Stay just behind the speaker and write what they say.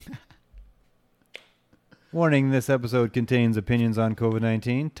Warning, this episode contains opinions on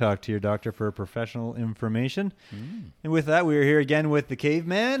COVID-19. Talk to your doctor for professional information. And with that, we are here again with the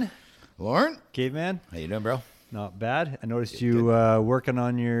Caveman. Lauren? Caveman. How you doing, bro? Not bad. I noticed you working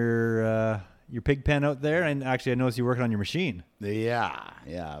on your pig pen out there, and actually I noticed you working on your machine. Yeah.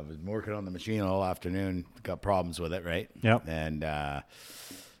 I was working on the machine all afternoon. Got problems with it, right? Yep. And I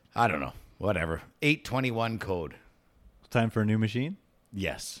don't know. Whatever. 821 code. Time for a new machine?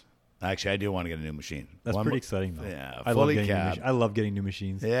 Yes. Actually, I do want to get a new machine. That's pretty exciting, though. Yeah, I fully cab. I love getting new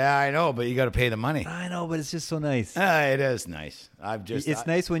machines. Yeah, I know, but you got to pay the money. I know, but it's just so nice. It is nice. It's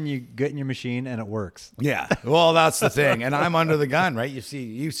nice when you get in your machine and it works. Yeah. Well, that's the thing. And I'm under the gun, right? You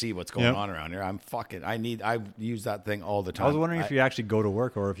see what's going on around here. I use that thing all the time. I was wondering if you actually go to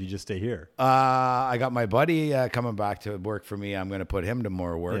work or if you just stay here. I got my buddy coming back to work for me. I'm going to put him to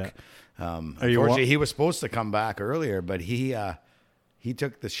more work. Yeah. Unfortunately, he was supposed to come back earlier, but he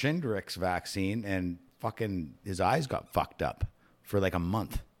took the Shingrix vaccine and fucking his eyes got fucked up for like a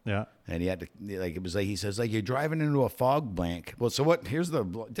month. Yeah. And he had to, he says, you're driving into a fog bank. Well, so what,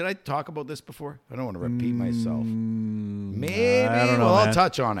 did I talk about this before? I don't want to repeat myself. Maybe. I don't know, well, man. I'll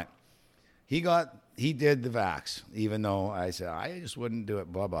touch on it. He did the vax, even though I said, I just wouldn't do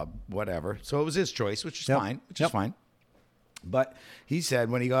it, blah, blah, whatever. So it was his choice, which is fine. But he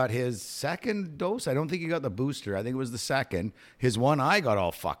said when he got his second dose, I don't think he got the booster. I think it was the second. His one eye got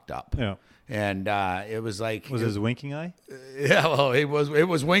all fucked up. Yeah. And it was like... Was his winking eye? Yeah, well, it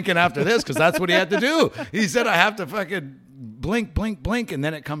was winking after this because that's what he had to do. He said, I have to fucking blink, and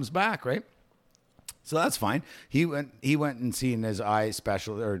then it comes back, right? So that's fine. He went and seen his eye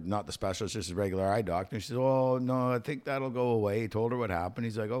specialist, or not the specialist, just a regular eye doctor. She said, oh, no, I think that'll go away. He told her what happened.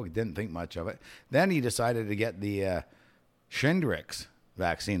 He's like, oh, he didn't think much of it. Then he decided to get the... Shingrix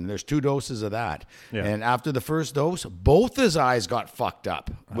vaccine. There's 2 doses of that. Yeah. And after the first dose, both his eyes got fucked up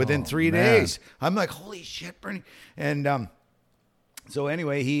within 3 days. I'm like, holy shit, Bernie. And so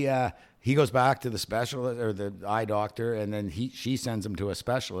anyway, he goes back to the specialist or the eye doctor, and then she sends him to a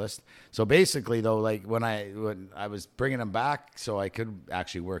specialist. So basically, though, like when I was bringing him back, so I could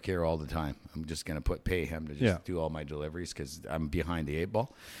actually work here all the time. I'm just gonna pay him to just do all my deliveries because I'm behind the 8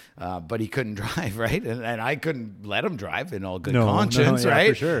 ball. But he couldn't drive, right? And I couldn't let him drive in all good conscience, right?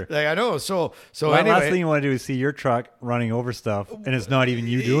 For sure. Like I know. So anyway, anyway, last thing you want to do is see your truck running over stuff, and it's not even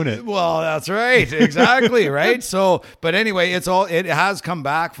you doing it. Well, that's right, exactly, right. So, but anyway, it has come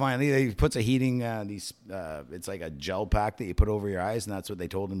back finally. He puts a heating it's like a gel pack that you put over your eyes, and that's what they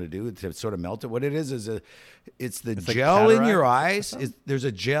told him to do to sort of melt it. What it is it's the gel like in your eyes. There's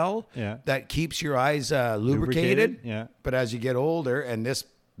a gel that keeps your eyes lubricated. Yeah. But as you get older, and this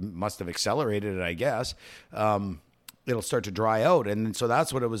must have accelerated it, I guess. It'll start to dry out. And so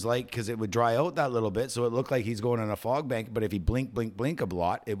that's what it was like, because it would dry out that little bit. So it looked like he's going in a fog bank. But if he blink a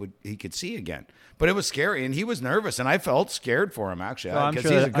lot, he could see again. But it was scary. And he was nervous. And I felt scared for him, actually.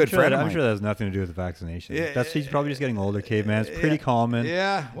 Because he's a good friend of mine. I'm sure that has nothing to do with the vaccination. He's probably just getting older, Caveman. It's pretty common.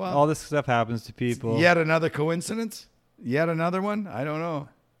 Yeah. Well, all this stuff happens to people. Yet another coincidence? Yet another one? I don't know.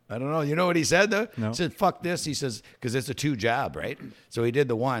 You know what he said, though? No. He said, fuck this. He says, because it's a 2 jab, right? So he did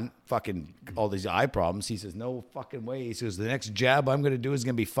the one, fucking all these eye problems. He says, no fucking way. He says, the next jab I'm going to do is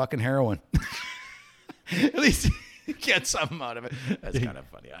going to be fucking heroin. At least he gets something out of it. That's kind of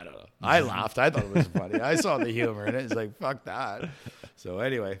funny. I don't know. I laughed. I thought it was funny. I saw the humor in it. It's like, fuck that. So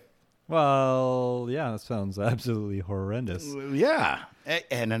anyway. Well, yeah, that sounds absolutely horrendous. Yeah.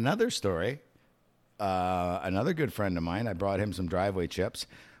 And another story. Another good friend of mine, I brought him some driveway chips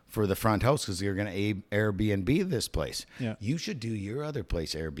for the front house because you're going to Airbnb this place. Yeah. You should do your other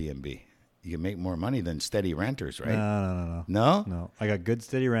place Airbnb. You can make more money than steady renters, right? No. No? No. I got good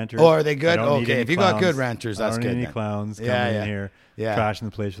steady renters. Oh, are they good? Okay, if you got good renters, that's good. I don't need any clowns coming in here, trashing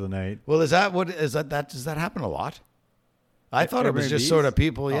the place for the night. Well, does that happen a lot? I thought it was just sort of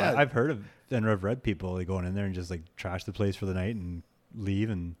people, I've heard of and I've read people going in there and just like trash the place for the night and leave.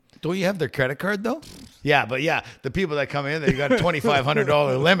 And don't you have their credit card though? Yeah, but the people that come in, they got a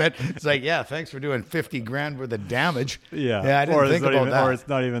 $2,500 limit. It's like, thanks for doing $50,000 worth of damage. Yeah, I didn't think about that. Or it's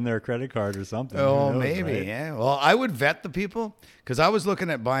not even their credit card or something. Oh, maybe. Right? Yeah. Well, I would vet the people because I was looking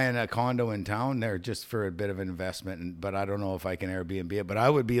at buying a condo in town there just for a bit of investment, but I don't know if I can Airbnb it. But I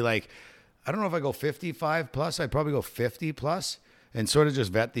would be like, I don't know if I go 55 plus. I'd probably go 50 plus. And sort of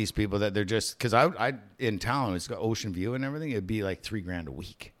just vet these people that they're just, because I in town, it's got ocean view and everything. It'd be like $3,000 a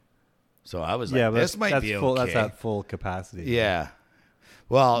week. So I was like, this might be full, okay. That's at full capacity. Yeah.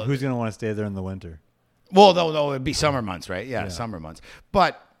 Well, who's going to want to stay there in the winter? Well, no, it'd be summer months, right? Yeah, summer months.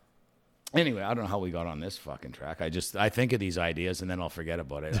 But Anyway, I don't know how we got on this fucking track. I think of these ideas and then I'll forget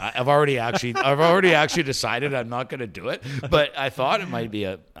about it. I've already actually decided I'm not going to do it, but I thought it might be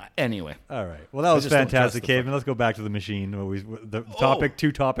anyway. All right. Well, that was fantastic, Caveman. Let's go back to the machine.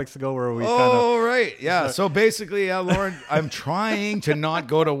 Two topics ago where we right. Yeah. So basically, Lauren, I'm trying to not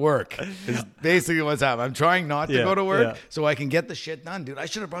go to work. Is basically what's happening. I'm trying not to go to work so I can get the shit done, dude. I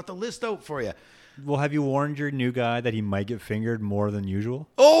should have brought the list out for you. Well, have you warned your new guy that he might get fingered more than usual?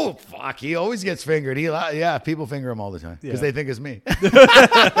 Oh, fuck. He always gets fingered. People finger him all the time because they think it's me.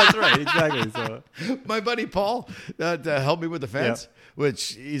 That's right. Exactly. So my buddy Paul helped me with the fence,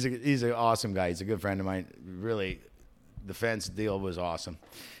 which he's an awesome guy. He's a good friend of mine. Really, the fence deal was awesome.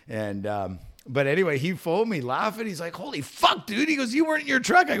 And but anyway, he phoned me laughing. He's like, "Holy fuck, dude." He goes, "You weren't in your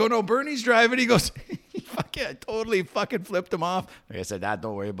truck." I go, "No, Bernie's driving." He goes, I totally fucking flipped him off. Like I said,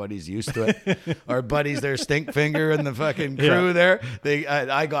 don't worry, buddy's used to it. Our buddies there, Stinkfinger and the fucking crew there.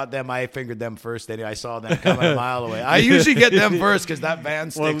 I got them. I fingered them first. Anyway, I saw them coming a mile away. I usually get them first because that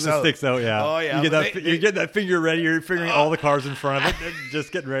van sticks out. Sticks out, yeah. Oh, yeah. You get that finger ready. You're fingering all the cars in front of it.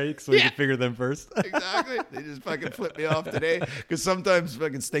 Just getting ready so you can finger them first. Exactly. They just fucking flip me off today because sometimes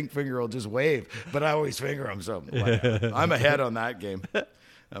fucking Stinkfinger will just wave, but I always finger them. So I'm ahead on that game.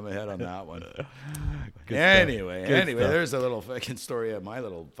 I'm ahead on that one. Anyway, there's a little fucking story of my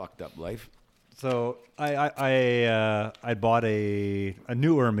little fucked up life. So I bought a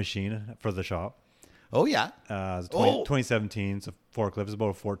newer machine for the shop. Oh yeah. It's 2017. It's a forklift. It's about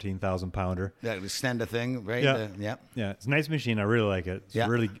a 14,000 pounder. That extend a thing, right? Yeah. It's a nice machine. I really like it. It's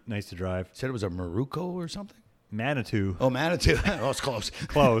really nice to drive. Said it was a Maruco or something. Manitou. Oh, Manitou. Oh, it's close.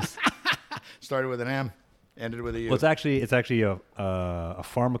 Close. Started with an M. Ended with a U. Well, it's actually a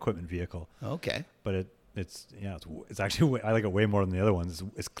farm equipment vehicle. Okay. But it's actually I like it way more than the other ones.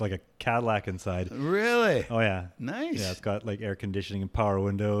 It's like a Cadillac inside. Really? Oh yeah. Nice. Yeah, it's got like air conditioning and power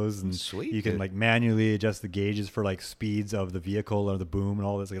windows, and sweet. You can like manually adjust the gauges for like speeds of the vehicle or the boom and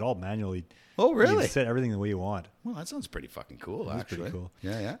all this. Like all manually. Oh really? You can set everything the way you want. Well, that sounds pretty fucking cool. That's actually, pretty cool.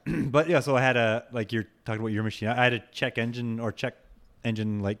 Yeah. But yeah, so I had you're talking about your machine. I had a check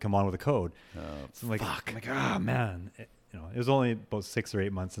engine light come on with a code. So I'm like, fuck. I'm like, man. It was only about 6 or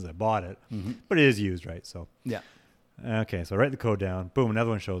 8 months since I bought it, but it is used, right? So yeah. Okay, so I write the code down. Boom, another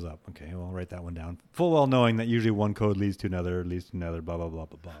one shows up. Okay, well, I'll write that one down. Full well knowing that usually one code leads to another, blah, blah, blah,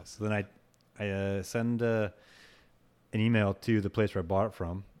 blah, blah. So then I send an email to the place where I bought it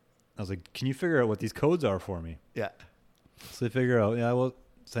from. I was like, can you figure out what these codes are for me? Yeah. So they figure out, well,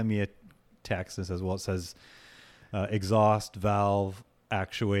 send me a text and says, well, it says exhaust valve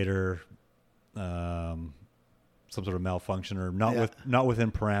actuator, some sort of malfunction or not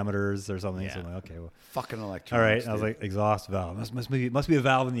within parameters or something. Yeah. So I'm like, okay, well, fucking electronics. All right. I was like, exhaust valve. Must be a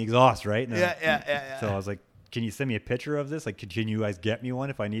valve in the exhaust, right? Yeah. So I was like, can you send me a picture of this? Like, can you guys get me one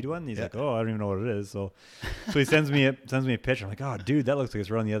if I need one? And he's like, oh, I don't even know what it is. So he sends me a picture. I'm like, oh, dude, that looks like it's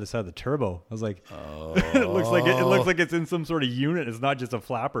right on the other side of the turbo. I was like, it looks like it's in some sort of unit. It's not just a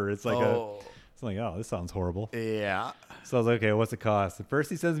flapper. It's like it's like, oh, this sounds horrible. Yeah. So I was like, okay, what's the cost? And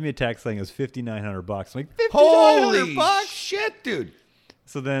first he sends me a text saying it was $5,900. I'm like, $5,900? Holy shit, dude.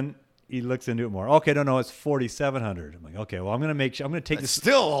 So then he looks into it more. Okay, no, it's $4,700. I'm like, okay, well, I'm going to take this.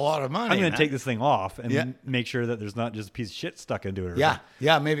 Still a lot of money. I'm going to take this thing off and make sure that there's not just a piece of shit stuck into it.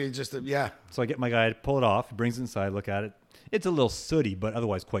 Yeah, maybe just So I get my guy to pull it off. He brings it inside, look at it. It's a little sooty, but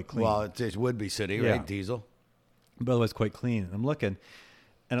otherwise quite clean. Well, it would be sooty, right? Diesel. But otherwise quite clean. I'm looking,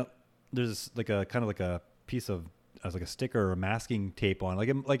 and there's like a kind of like a piece of like a sticker or a masking tape on.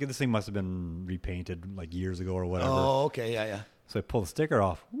 Like this thing must have been repainted like years ago or whatever. Oh, okay, yeah. So I pull the sticker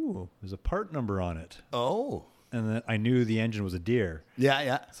off. Ooh, there's a part number on it. Oh. And then I knew the engine was a Deere.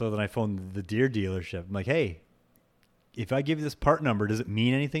 Yeah. So then I phoned the Deere dealership. I'm like, hey, if I give you this part number, does it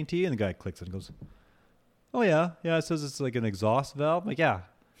mean anything to you? And the guy clicks it and goes, oh yeah, it says it's like an exhaust valve. I'm like, yeah.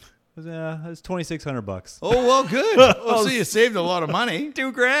 It's $2,600. Oh well, good. So you saved a lot of money.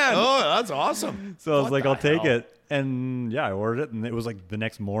 $2,000. Oh, that's awesome. So I was like, I'll take it. And I ordered it, and it was like the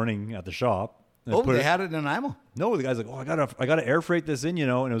next morning at the shop. They had it in IMO? No, the guy's like, I gotta air freight this in,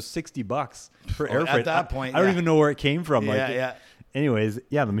 and it was $60 for air freight. At that point, I don't even know where it came from. Yeah. Anyways,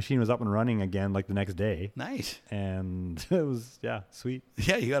 the machine was up and running again like the next day. Nice. And it was, sweet.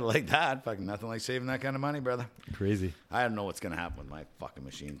 Yeah, you gotta like that. Fucking nothing like saving that kind of money, brother. Crazy. I don't know what's gonna happen with my fucking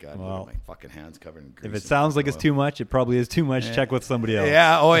machine. God, my fucking hands covered in grease. If it sounds like it's too much, it probably is too much. Check with somebody else.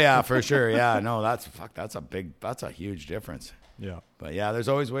 Yeah. Oh yeah, for sure. Yeah. No, that's a huge difference. Yeah. But there's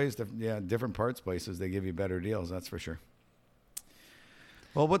always ways to different parts places they give you better deals. That's for sure.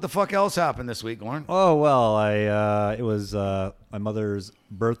 Well, what the fuck else happened this week, Lauren? Oh well, it was my mother's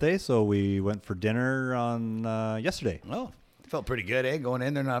birthday, so we went for dinner on yesterday. Oh, Felt pretty good, eh? Going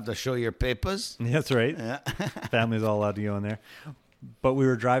in there, not have to show your papers. That's right. Yeah. Family's all allowed to go in there. But we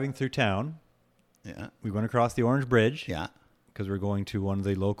were driving through town. Yeah. We went across the Orange Bridge. Yeah. Because we're going to one of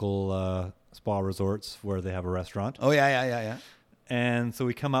the local spa resorts where they have a restaurant. Oh, yeah. And so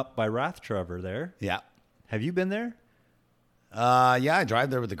we come up by Rathtrevor there. Yeah. Have you been there? Yeah, I drive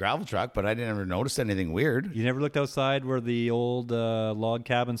there with the gravel truck, but I didn't ever notice anything weird. You never looked outside where the old log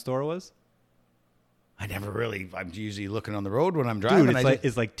cabin store was? I never really. I'm usually looking on the road when I'm driving. Dude,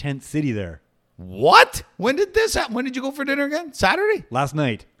 it's like Tent City there. What? When did this happen? When did you go for dinner again? Saturday? Last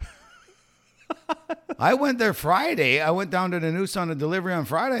night. I went there Friday. I went down to the Noose on a delivery on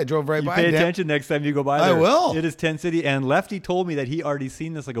Friday. I drove right by. Pay attention next time you go by there. I will. It is Tent City. And Lefty told me that he already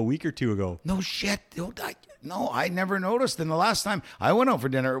seen this like a week or two ago. No shit. No, I never noticed. And the last time I went out for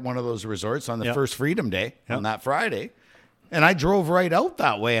dinner at one of those resorts on the first Freedom Day on that Friday, and I drove right out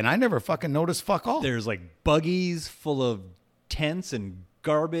that way, and I never fucking noticed fuck all. There's like buggies full of tents and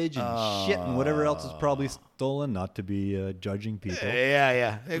garbage and shit and whatever else is probably stolen. Not to be judging people.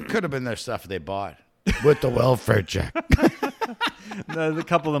 Yeah. It could have been their stuff they bought with the welfare check. A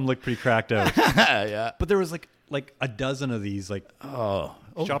couple of them looked pretty cracked out. Yeah. But there was like a dozen of these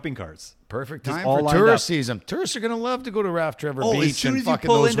shopping carts. Perfect Just time all for lined tourist up. season. Tourists are going to love to go to Rathtrevor As Beach soon and as you fucking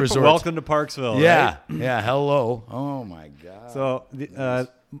pull those into resorts. welcome to Parksville. Yeah. Right? Yeah. Hello. Oh, my God. So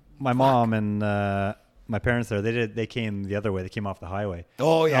my mom and my parents there, they came the other way. They came off the highway.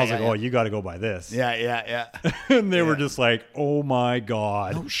 Oh, yeah. And I was like, oh, you got to go by this. Yeah. And they were just like, oh, my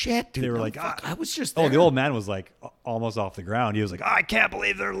God. Oh, shit, dude. They were No, like, fuck, I was just there. Oh, the old man was like almost off the ground. He was like, I can't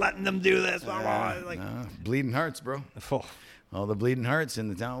believe they're letting them do this. Like, bleeding hearts, bro. oh, All the bleeding hearts in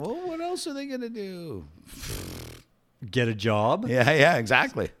the town. Well, what else are they going to do? get a job? Yeah,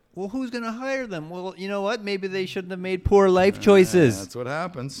 exactly. Well, who's going to hire them? Well, you know what? Maybe they shouldn't have made poor life choices. That's what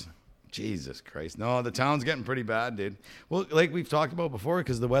happens. Jesus Christ. No, the town's getting pretty bad, dude. Well, like we've talked about before,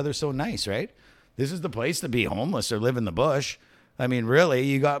 because the weather's so nice, right? This is the place to be homeless or live in the bush. I mean, really,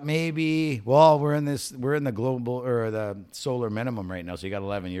 you got we're in the global or the solar minimum right now. So you got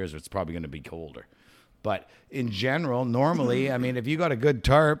 11 years, it's probably going to be colder. But in general, normally, I mean, if you got a good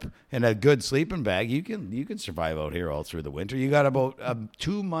tarp and a good sleeping bag, you can survive out here all through the winter. You got about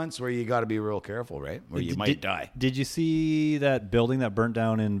 2 months where you got to be real careful, right? Where you might die. Did you see that building that burnt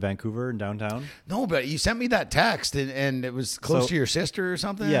down in Vancouver in downtown? No, but you sent me that text, and it was close to your sister or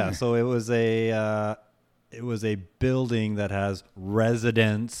something. Yeah, so it was a building that has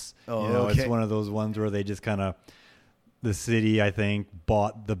residents. Oh, It's one of those ones where they just kind of. The city, I think,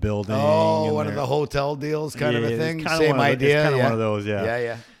 bought the building. Oh, one of the hotel deals kind of a thing? Same idea. It's kind of one of those, yeah.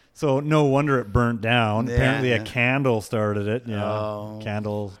 Yeah. So no wonder it burnt down. Yeah, Apparently a candle started it.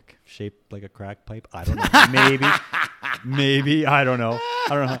 Candle shaped like a crack pipe. I don't know. Maybe. I don't know.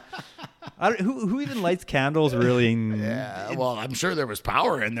 Who even lights candles really? Yeah, well, I'm sure there was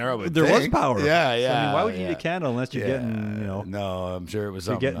power in there. There was power. Yeah. So, I mean, why would you need a candle unless you're getting, No, I'm sure it was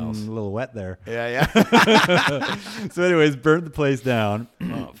you're something getting else. a little wet there. Yeah. So anyways, burnt the place down.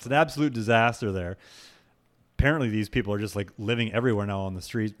 It's an absolute disaster there. Apparently these people are just like living everywhere now on the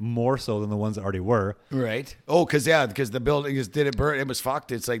streets, more so than the ones that already were. Right. Oh, because the building did it burn? It was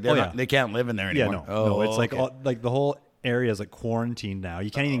fucked. It's like they can't live in there anymore. Yeah, no. It's like like the whole area is like quarantined now.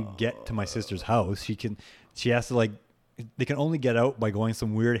 You can't even get to my sister's house. She has to they can only get out by going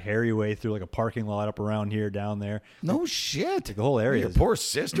some weird hairy way through like a parking lot up around here, down there. No shit. Like the whole area. Your poor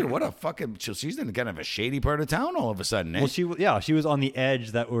sister. What a fucking. She's in kind of a shady part of town all of a sudden. Eh? Well, she was on the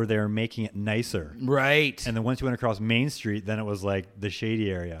edge that where they were making it nicer. Right. And then once you went across Main Street, then it was like the shady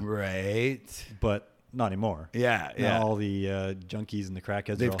area. Right. But not anymore. Yeah. Now all the junkies and the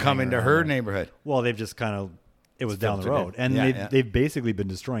crackheads. They've come into her neighborhood. Well, they've just kind of. It was down the road, and they've basically been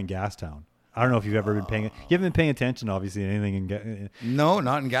destroying Gastown. I don't know if you've ever been paying. You haven't been paying attention, obviously, to anything. No,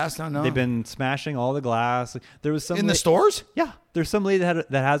 not in Gastown. No, they've been smashing all the glass. There was some in the stores. Yeah, there's some lady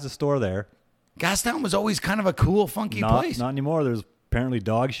that has a store there. Gastown was always kind of a cool, funky place. Not anymore. There's apparently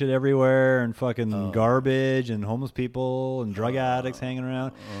dog shit everywhere and fucking garbage and homeless people and drug addicts hanging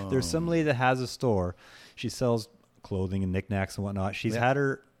around. There's some lady that has a store. She sells clothing and knickknacks and whatnot. She's had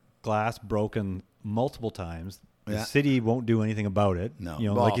her glass broken multiple times. The city won't do anything about it. No.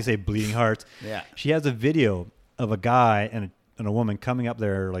 Like you say, bleeding hearts. Yeah. She has a video of a guy and a woman coming up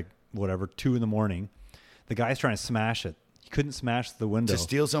there, like 2 a.m. The guy's trying to smash it. He couldn't smash the window. To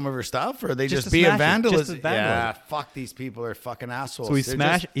steal some of her stuff, or they Just just to be a smash it. vandalism? Just to vandalize Yeah, it. fuck, these people are fucking assholes. So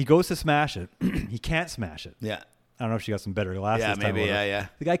he goes to smash it. He can't smash it. Yeah. I don't know if she got some better glass. Yeah, this time maybe. or whatever. Yeah.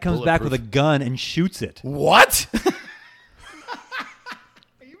 The guy comes back with a gun and shoots it. What?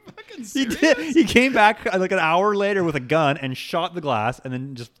 He did. He came back like an hour later with a gun and shot the glass and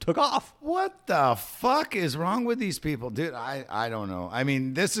then just took off. What the fuck is wrong with these people, dude? I don't know. I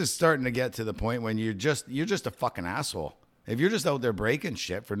mean, this is starting to get to the point when you're just a fucking asshole. If you're just out there breaking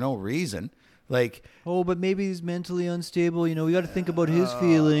shit for no reason, like, oh, but maybe he's mentally unstable. You know, we got to think about his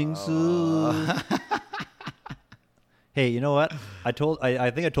feelings. Hey, you know what? I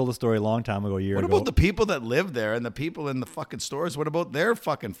think I told the story a long time ago, a year ago. What about the people that live there and the people in the fucking stores? What about their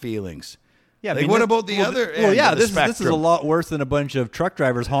fucking feelings? Yeah, like, what about the other? Well, yeah, this is a lot worse than a bunch of truck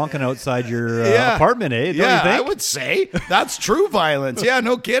drivers honking outside your apartment, eh? Don't you think? I would say that's true violence. Yeah,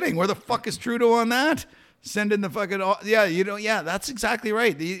 no kidding. Where the fuck is Trudeau on that? Send in the fucking that's exactly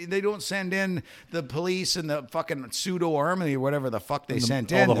right. They don't send in the police and the fucking pseudo army or whatever the fuck they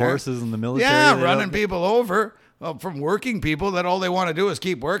sent in. All the horses and the military. Yeah, running people over. From working people that all they want to do is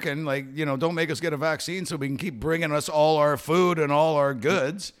keep working. Like, you know, don't make us get a vaccine so we can keep bringing us all our food and all our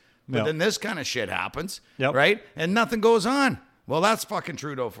goods. But then this kind of shit happens, right? And nothing goes on. Well, that's fucking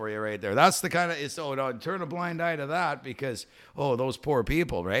Trudeau for you right there. That's the kind of, turn a blind eye to that because, those poor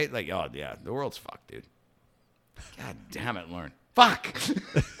people, right? Like, oh, yeah, the world's fucked, dude. God damn it, Lauren. Fuck.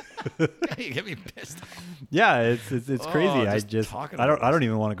 You get me pissed off. Yeah, it's crazy. I don't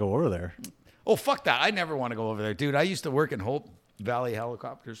even want to go over there. Oh, fuck that. I never want to go over there. Dude, I used to work in Hope Valley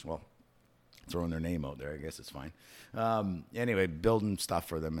Helicopters. Well, throwing their name out there, I guess it's fine. Anyway, building stuff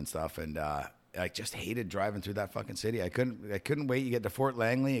for them and stuff. And I just hated driving through that fucking city. I couldn't wait. You get to Fort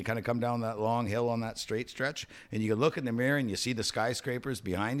Langley, you kind of come down that long hill on that straight stretch, and you look in the mirror and you see the skyscrapers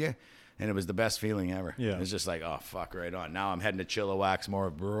behind you. And it was the best feeling ever. Yeah. It was just like, oh, fuck, right on. Now I'm heading to Chilliwack's, more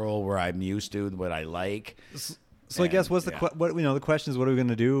rural, where I'm used to, what I like. So I guess the question is, what are we going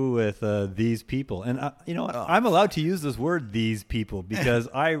to do with these people? And I'm allowed to use this word, these people, because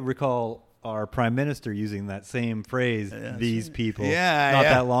I recall our prime minister using that same phrase, these people, not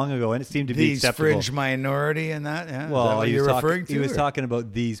that long ago, and it seemed to be acceptable. These fringe minority and that. Yeah. Well, he was talking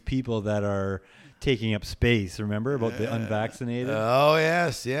about these people that are taking up space. Remember about the unvaccinated? Oh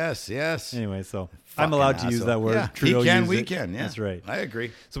yes. Anyway, so I'm allowed to use that word. Yeah. Trudeau we can. Yeah, that's right. I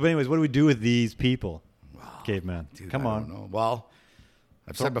agree. So, but anyways, what do we do with these people? Caveman. Dude, come on. I don't know. Well,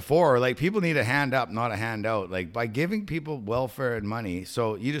 I've said before, like, people need a hand up, not a handout. Like, by giving people welfare and money,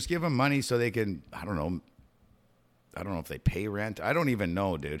 so you just give them money so they can, I don't know if they pay rent. I don't even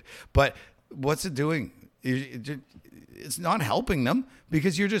know, dude. But what's it doing? It's not helping them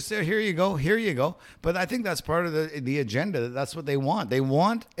because you're just there. Here you go. But I think that's part of the agenda. That's what they want. They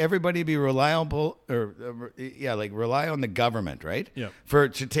want everybody to be reliable rely on the government, right? Yeah. To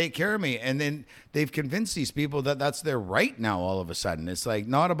take care of me. And then they've convinced these people that that's their right now all of a sudden. It's like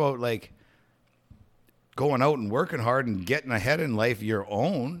not about like going out and working hard and getting ahead in life your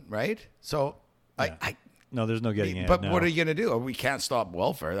own, right? So no, there's no getting ahead. But what are you going to do? We can't stop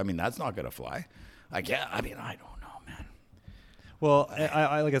welfare. I mean, that's not going to fly. I don't know. Well,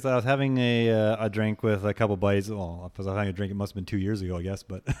 I like I said, I was having a drink with a couple buddies. Well, I was having a drink. It must have been 2 years ago, I guess.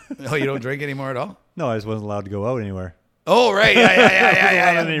 But oh, you don't drink anymore at all? No, I just wasn't allowed to go out anywhere. Oh, right.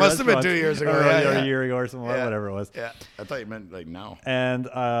 Yeah. Must have been 2 years ago. Or a year ago or something, whatever it was. Yeah, I thought you meant like now. And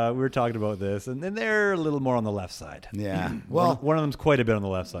we were talking about this, and then they're a little more on the left side. Yeah. Well, one of them's quite a bit on the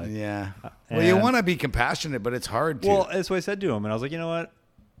left side. Yeah. Well, you want to be compassionate, but it's hard to. Well, that's what I said to him, and I was like, you know what?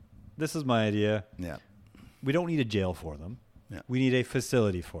 This is my idea. Yeah. We don't need a jail for them. Yeah. We need a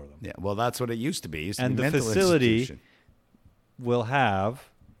facility for them. Yeah, well, that's what it used to be. It used to and be the mental facility institution. will have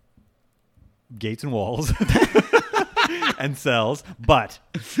gates and walls and cells, but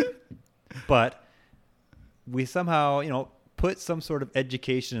we somehow, put some sort of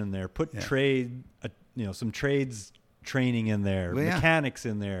education in there, put trade, some trades training in there, mechanics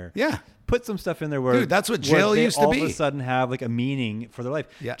in there. Yeah. Put some stuff in there where, dude, that's what jail used to be. All of a sudden have like a meaning for their life.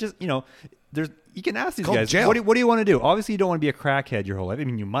 Yeah. Just, you can ask these guys, jail. what do you want to do? Obviously, you don't want to be a crackhead your whole life. I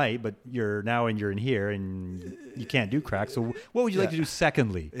mean, you might, but you're in here and you can't do crack. So what would you like to do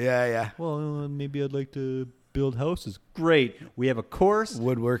secondly? Yeah. Well, maybe I'd like to build houses. Great. We have a course.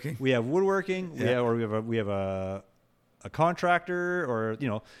 Woodworking. We have woodworking. Yeah. We have a contractor, or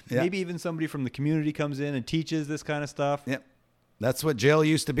maybe even somebody from the community comes in and teaches this kind of stuff. Yep. That's what jail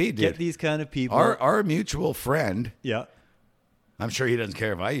used to be, dude. Get these kind of people. Our mutual friend. Yeah. I'm sure he doesn't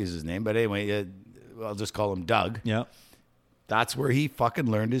care if I use his name, but anyway, I'll just call him Doug. Yeah. That's where he fucking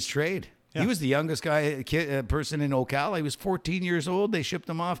learned his trade. He was the youngest person in Ocala. He was 14 years old. They shipped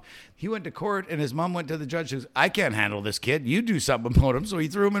him off. He went to court, and his mom went to the judge. She goes, I can't handle this kid. You do something about him. So he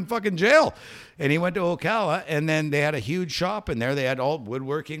threw him in fucking jail. And he went to Ocala, and then they had a huge shop in there. They had all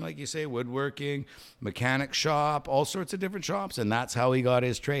woodworking, like you say, mechanic shop, all sorts of different shops. And that's how he got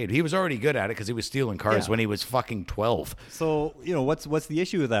his trade. He was already good at it because he was stealing cars when he was fucking 12. So, what's the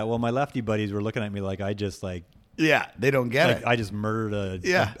issue with that? Well, my lefty buddies were looking at me like I just Yeah, they don't get it. I just murdered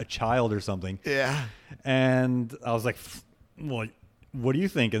a child or something. Yeah. And I was like, well, what do you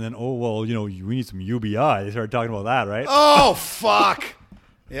think? And then, we need some UBI. They started talking about that, right? Oh, fuck.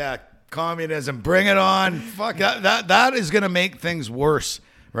 Yeah, communism. Bring it on. Fuck, that is going to make things worse,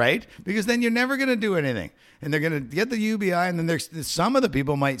 right? Because then you're never going to do anything. And they're going to get the UBI, and then there's some of the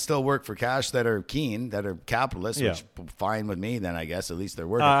people might still work for cash that are keen, that are capitalists, which fine with me. Then I guess at least they're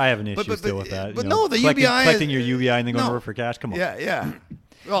working. I have an issue still with that. But no, the UBI collecting your UBI and then going to work for cash. Come on. Yeah.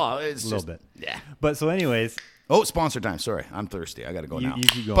 Well, it's a little bit. Yeah. But so, anyways. Oh, sponsor time. Sorry, I'm thirsty. I got to go now. You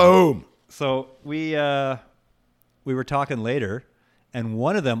keep going. Boom. So we were talking later, and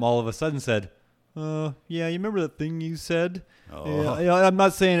one of them all of a sudden said, you remember that thing you said? Oh. Yeah, I'm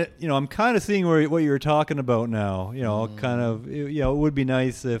not saying it. I'm kind of seeing what you were talking about now. Kind of. It would be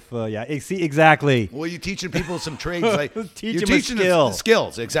nice if. See, exactly. Well, you're teaching people some trades, like you're teaching them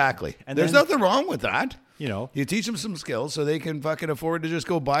skills, exactly. And there's nothing wrong with that. You teach them some skills so they can fucking afford to just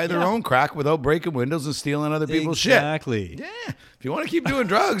go buy their own crack without breaking windows and stealing other people's shit. Exactly. Yeah. If you want to keep doing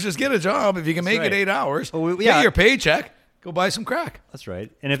drugs, just get a job. If you can make it 8 hours, get your paycheck. Go buy some crack. That's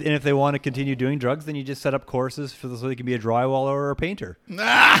right. And if they want to continue doing drugs, then you just set up courses so they can be a drywaller or a painter.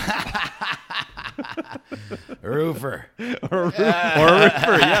 Roofer. or a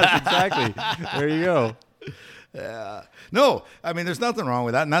roofer. Yes, exactly. There you go. No, I mean, there's nothing wrong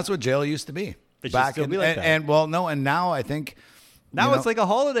with that. And that's what jail used to be. It should still be like that. And now I think... Now it's like a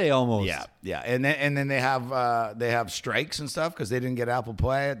holiday almost. Yeah. And then they have strikes and stuff because they didn't get apple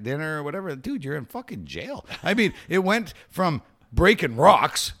pie at dinner or whatever. Dude, you're in fucking jail. I mean, it went from breaking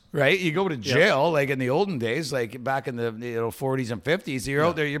rocks, right? You go to jail like in the olden days, like back in the 40s and 50s. You're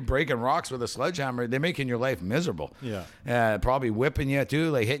out there, you're breaking rocks with a sledgehammer. They're making your life miserable. Yeah. Probably whipping you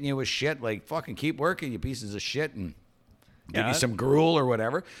too, like hitting you with shit. Like fucking keep working, you pieces of shit, and give you some gruel or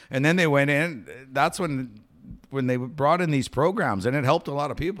whatever. And then they went in. That's when they brought in these programs, and it helped a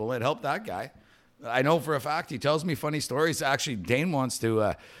lot of people. It helped that guy. I know for a fact. He tells me funny stories. Actually, Dane wants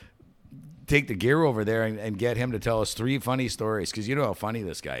to take the gear over there and get him to tell us 3 funny stories, because you know how funny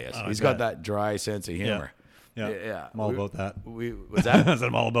this guy is. He's got that dry sense of humor. Yeah. I'm all about that. Was that? I said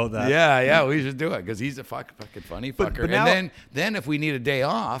I'm all about that. Yeah, we should do it because he's a fucking funny fucker. But now, and then if we need a day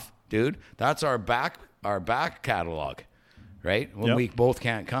off, dude, that's our back catalog, right? When we both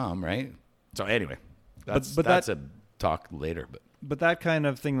can't come, right? So anyway. That's a talk later, but that kind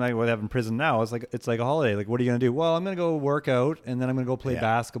of thing like what they have in prison now is it's like a holiday. Like, what are you gonna do? Well, I'm gonna go work out, and then I'm gonna go play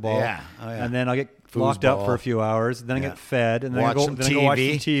basketball, and then I'll get locked up for a few hours, and then I get fed, and then I go watch some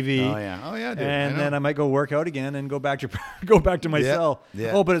TV. Oh yeah, dude, and then I might go work out again and go back to my cell.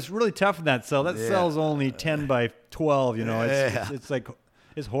 Yeah. Oh, but it's really tough in that cell. That cell's only 10 by 12. It's like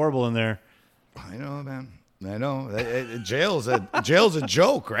it's horrible in there. I know, man. I know. Jail's a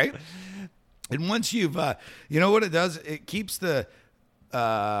joke, right? And once you've, you know what it does? It keeps the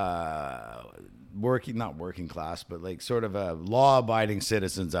not working class, but like sort of law-abiding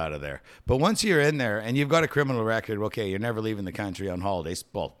citizens out of there. But once you're in there and you've got a criminal record, okay, you're never leaving the country on holidays.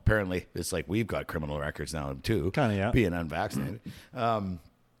 Well, apparently it's like we've got criminal records now too. Kind of, yeah. Being unvaccinated.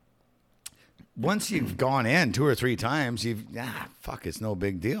 Once you've gone in 2 or 3 times, it's no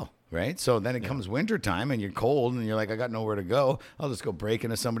big deal. Right? So then it comes wintertime and you're cold and you're like, I got nowhere to go. I'll just go break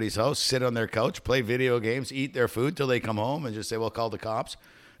into somebody's house, sit on their couch, play video games, eat their food till they come home and just say, well, call the cops.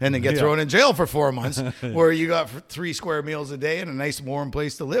 And then get thrown in jail for 4 months where you got 3 square meals a day and a nice warm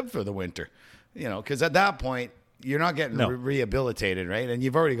place to live for the winter. Because at that point, you're not getting rehabilitated, right? And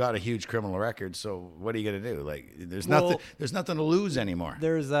you've already got a huge criminal record. So what are you going to do? Like, there's nothing to lose anymore.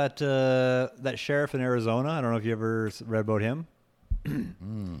 There's that sheriff in Arizona. I don't know if you ever read about him.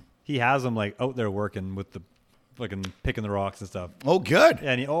 He has them like out there working with the fucking picking the rocks and stuff. Oh, good.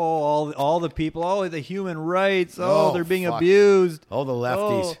 And all the people, the human rights, they're being abused. Oh, the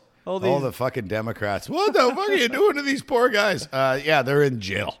lefties. All the fucking Democrats. What the fuck are you doing to these poor guys? They're in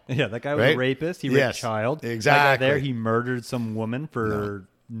jail. Yeah, that guy was a rapist. He raped a child. Exactly. That guy he murdered some woman for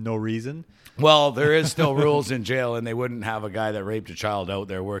no reason. Well, there is still rules in jail, and they wouldn't have a guy that raped a child out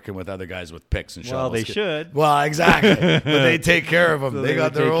there working with other guys with picks and shovels. Well, they should. Well, exactly. But they take care of them. So they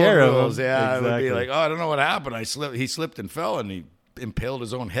got their own rules. Yeah, exactly. It would be like, I don't know what happened. He slipped and fell, and he impaled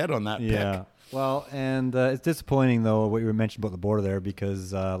his own head on that pick. Well, and it's disappointing, though, what you were mentioning about the border there,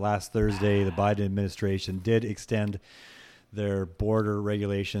 because last Thursday, the Biden administration did extend their border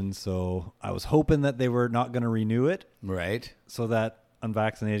regulations. So I was hoping that they were not going to renew it. Right. So that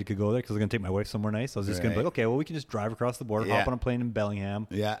unvaccinated could go there, because I was going to take my wife somewhere nice. I was just going to be like, okay, well, we can just drive across the border, hop on a plane in Bellingham,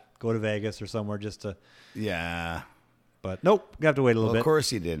 go to Vegas or somewhere just to... Yeah. But nope, you have to wait a little bit. Of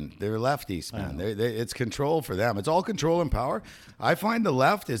course he didn't. They're lefties, man. It's control for them. It's all control and power. I find the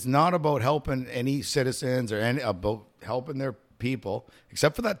left is not about helping any citizens or about helping their people,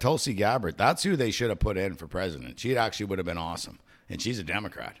 except for that Tulsi Gabbard. That's who they should have put in for president. She actually would have been awesome. And she's a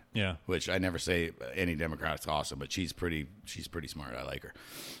Democrat. Yeah. Which I never say any Democrat's awesome, but she's pretty smart. I like her.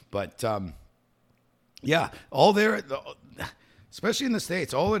 But yeah, all there, especially in the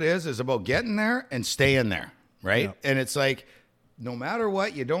States, all it is about getting there and staying there. Right. Yep. And it's like, no matter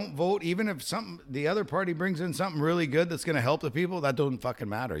what, you don't vote. Even if the other party brings in something really good that's going to help the people, that doesn't fucking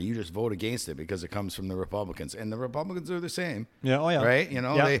matter. You just vote against it because it comes from the Republicans. And the Republicans are the same. Yeah. Oh, yeah. Right. You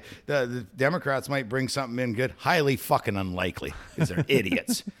know, the Democrats might bring something in good. Highly fucking unlikely because they're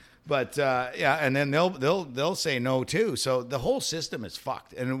idiots. But and then they'll say no too. So the whole system is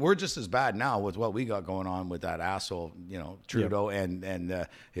fucked, and we're just as bad now with what we got going on with that asshole, Trudeau and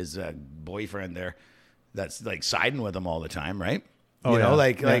his boyfriend there. That's like siding with them all the time, right? Oh,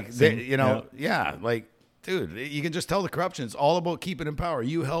 like, dude, you can just tell the corruption. It's all about keeping in power.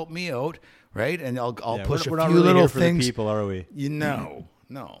 You help me out, right? And I'll push we're a not few really little here for things. The people, are we? No,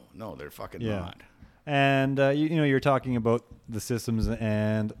 they're fucking not. And you're talking about the systems,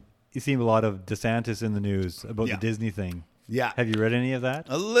 and you see a lot of DeSantis in the news about the Disney thing. Yeah, have you read any of that?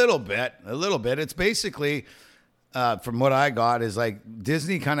 A little bit. It's basically, from what I got, is like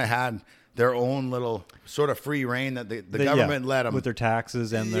Disney kind of had their own little sort of free reign that the government let them. With their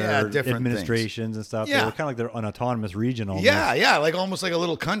taxes and their administrations things. And stuff. Yeah. They were kind of like their an autonomous region almost. Yeah, like almost like a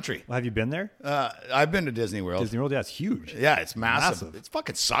little country. Well, have you been there? I've been to Disney World. Disney World, yeah, it's huge. Yeah, it's massive. It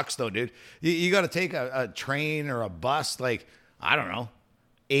fucking sucks though, dude. You got to take a train or a bus, like, I don't know,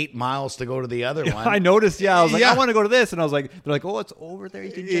 8 miles to go to the other one. I noticed, I was like, I want to go to this. And I was like, they're like, oh, it's over there.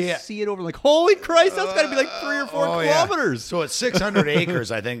 You can just see it over. Like, holy Christ, that's got to be like 3 or 4 kilometers. Yeah. So it's 600 acres,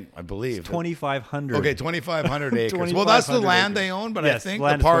 I believe. It's 2,500. Okay, 2,500 acres. Well, that's the land they own, but I think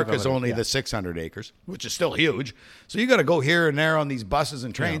the park is only the 600 acres, which is still huge. So you got to go here and there on these buses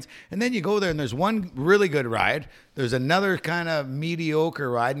and trains. Yeah. And then you go there and there's one really good ride. There's another kind of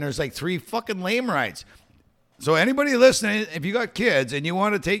mediocre ride. And there's like 3 fucking lame rides. So anybody listening, if you got kids and you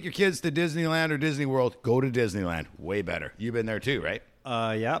want to take your kids to Disneyland or Disney World, go to Disneyland. Way better. You've been there too, right?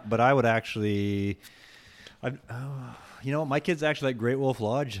 Yeah, but I would actually, my kids actually like Great Wolf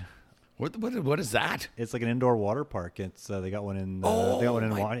Lodge. What is that? It's like an indoor water park. It's they got one in Seattle.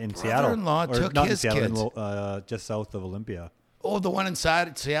 Brother-in-law took his kids just south of Olympia. Oh, the one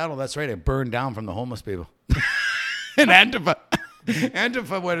inside Seattle. That's right. It burned down from the homeless people in Antifa.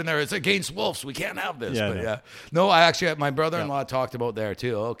 Antifa went in there. It's against wolves. We can't have this. No, I actually, my brother-in-law talked about there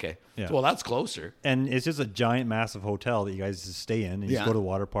too. Okay. Yeah. Well, that's closer. And it's just a giant, massive hotel that you guys just stay in. And you just go to the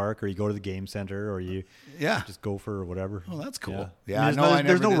water park, or you go to the game center, or you just go for whatever. Oh, that's cool. Yeah, I mean,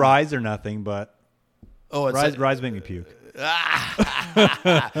 there's no rides or nothing, but rides make me puke.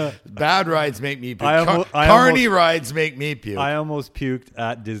 Bad rides make me puke. Carny rides make me puke. I almost puked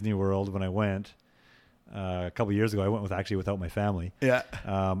at Disney World when I went. A couple of years ago, I went without my family. Yeah.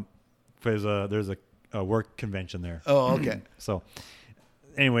 There's a work convention there. Oh, okay. So,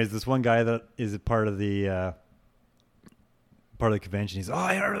 anyways, this one guy that is a part of the convention. He's, he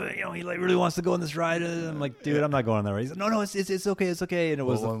like really wants to go on this ride. And I'm like, dude, I'm not going on that ride. He's like, no, it's okay. And it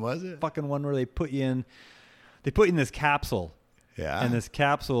was what one was it? Fucking one where they put you in this capsule. Yeah. And this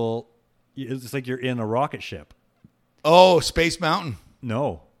capsule, it's like you're in a rocket ship. Oh, Space Mountain.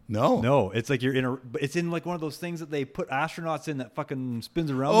 No, it's like it's in like one of those things that they put astronauts in that fucking spins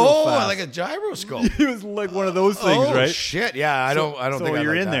around real fast. Like a gyroscope. It was like one of those things, right? Oh, shit. Yeah, I don't think so.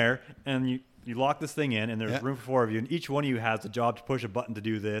 You're like in that. there, and you lock this thing in, and there's room for 4 of you, and each one of you has a job to push a button to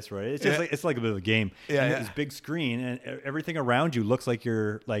do this, right? It's just it's like a bit of a game. Yeah, and this big screen, and everything around you looks like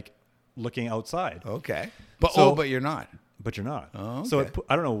you're like looking outside. Okay. But you're not. But you're not. Oh, okay. So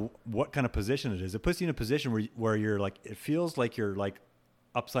I don't know what kind of position it is. It puts you in a position where you're like, it feels like you're like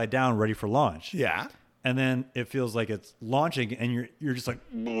upside down, ready for launch. Yeah. And then it feels like it's launching, and you're just like,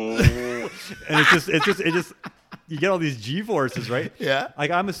 and it just you get all these G forces, right? Yeah.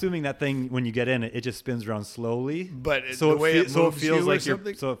 Like I'm assuming that thing when you get in it just spins around slowly. But it feels like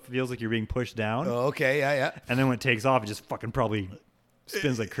you're being pushed down. Oh, okay. Yeah. And then when it takes off, it just fucking probably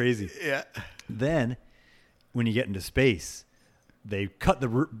spins like crazy. Yeah. Then when you get into space, they cut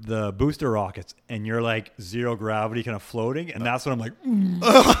the booster rockets, and you're like zero gravity kind of floating, and that's when I'm like,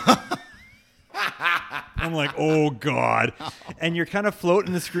 I'm like, oh God. And you're kind of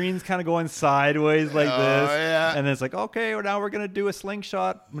floating, the screen's kind of going sideways like this. Yeah. And then it's like, okay, well, now we're going to do a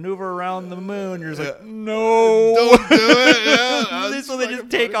slingshot maneuver around the moon. You're just like, no. Don't do it. Yeah, So they just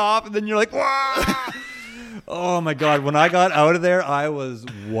take off, and then you're like, wah! Oh my God. When I got out of there, I was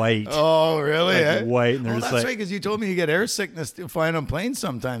white. Oh, really? Like white. And they're just that's like, right, because you told me you get air sickness flying on planes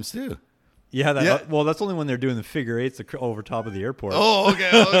sometimes, too. yeah, well, that's only when they're doing the figure eights over top of the airport. Oh, okay.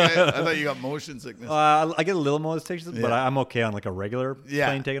 I thought you got motion sickness. I get a little motion sickness, but I'm okay on like a regular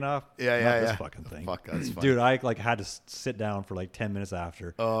plane taking off. Yeah. This fucking thing. Fuck, that's funny. Dude, I like had to sit down for like 10 minutes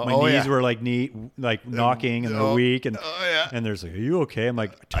after. My oh, knees yeah. were like knocking and they're weak. And and there's like, are you okay? I'm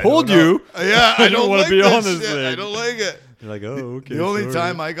like, I told you. Yeah, I don't want like to be on this this shit. thing. I don't like it. You're like, oh, okay. The only sorry.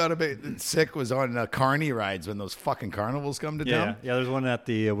 time I got a bit sick was on carny rides when those fucking carnivals come to town. Yeah, there's one at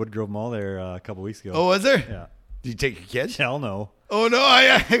the Woodgrove Mall there a couple weeks ago. Oh, was there? Yeah. Did you take your kids? Hell no. Oh, no, I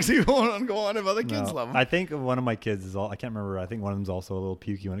actually want to go on if other kids No. love them. I think one of my kids is I can't remember. I think one of them's also a little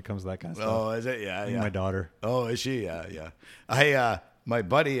pukey when it comes to that kind of stuff. Oh, is it? Yeah, I think yeah. my daughter. Oh, is she? Yeah. My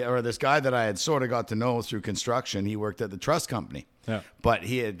buddy, or this guy that I had sort of got to know through construction, he worked at the trust company. Yeah. But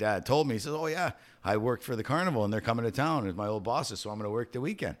he had told me, he says, oh, yeah, I worked for the carnival and they're coming to town as my old bosses, so I'm going to work the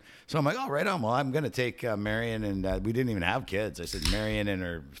weekend. So I'm like, oh, right on. Well, I'm going to take Marion, and we didn't even have kids. I said, Marion and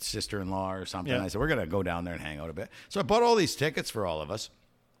her sister-in-law or something. Yeah. I said, we're going to go down there and hang out a bit. So I bought all these tickets for all of us.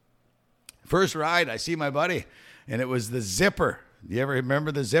 First ride, I see my buddy, and it was the Zipper. You ever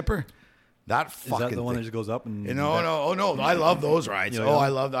remember the Zipper? That fucking Is that the one that thing. just goes up and No. Oh, no. I love those rides. Yeah, Oh,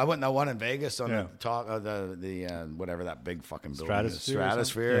 yeah. I went on that one in Vegas on Yeah. the top of the whatever that big fucking building Stratosphere or is. something?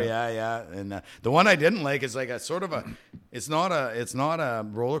 Stratosphere. Yeah. And the one I didn't like is like a sort of it's not a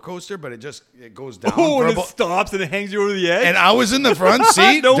roller coaster, but it goes down. Oh, for and it about- stops and it hangs you over the edge. and I was in the front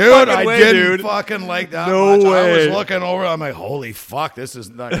seat, No dude. fucking I way, didn't dude. fucking like that No much. I way. was looking over. I'm like, holy fuck, this is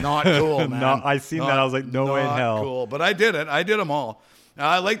not cool, man. No, I seen that. I was like, no way in Not hell. Cool, but I did it. I did them all.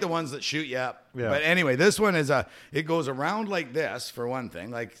 I like the ones that shoot you up. Yeah. But anyway, this one is it goes around like this for one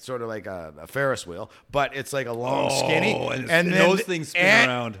thing, like sort of like a Ferris wheel, but it's like a long skinny. and then those things spin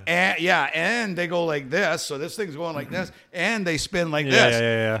around. And they go like this. So this thing's going like this, and they spin like yeah, this.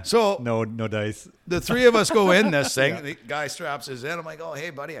 yeah. So no dice. the three of us go in this thing. The guy straps his in. I'm like, oh, hey,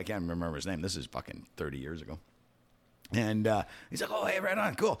 buddy. I can't remember his name. This is fucking 30 years ago. And he's like, oh, hey, right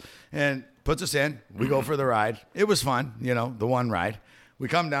on. Cool. And puts us in. We go for the ride. It was fun, the one ride. We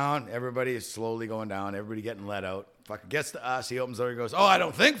come down. Everybody is slowly going down. Everybody getting let out. Fucking gets to us. He opens the door. He goes, oh, I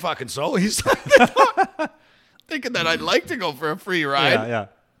don't think fucking so. He's thinking that I'd like to go for a free ride. Yeah.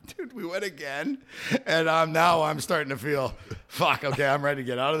 Dude, we went again, and now I'm starting to feel, fuck, okay, I'm ready to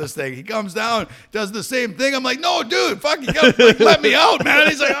get out of this thing. He comes down, does the same thing. I'm like, no, dude, fuck, you gotta let me out, man.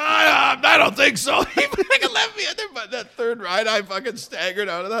 He's like, I don't think so. He fucking let me in there, but that third ride, I fucking staggered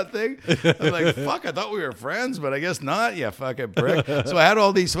out of that thing. I'm like, fuck, I thought we were friends, but I guess not, you fucking prick. So I had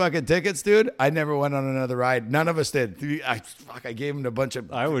all these fucking tickets, dude. I never went on another ride. None of us did. I gave him a bunch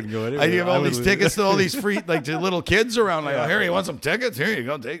of... I wouldn't go anywhere. I gave all these tickets to all these free, like, to little kids around. Like, oh, here, you want some tickets? Here you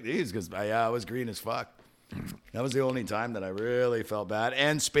go, take these. Because I was green as fuck. That was the only time that I really felt bad.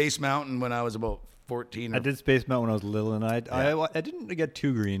 And Space Mountain when I was about 14. I did Space Mountain when I was little, and I didn't get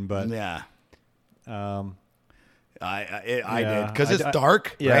too green, but Yeah. um, I Yeah, did because I it's d-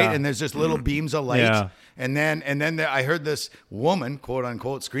 dark, yeah. right? And there's just little beams of light, Yeah. and then I heard this woman, quote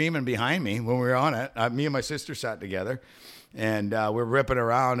unquote, screaming behind me when we were on it. Me and my sister sat together, and we're ripping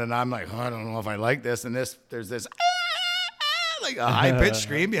around, and I'm like, oh, I don't know if I like this. And there's this like a high pitched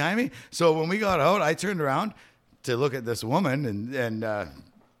scream behind me. So when we got out, I turned around to look at this woman, and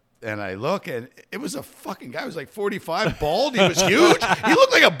I look, and it was a fucking guy. He was like 45, bald. He was huge. He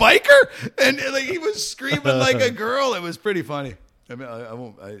looked like a biker, and like he was screaming like a girl. It was pretty funny. I mean,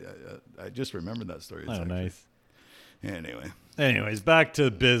 I just remembered that story. It's oh, actually- nice. Anyway. Anyways, back to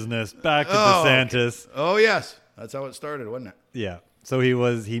business. Back to Oh, DeSantis. Oh yes, that's how it started, wasn't it? Yeah. So he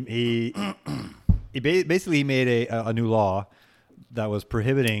basically made a new law that was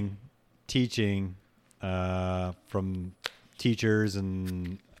prohibiting teaching from teachers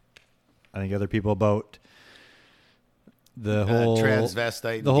and I think other people about the whole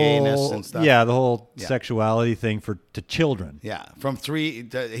transvestite, the gayness whole, and stuff. Yeah, the whole Yeah. sexuality thing to children. Yeah, from 3.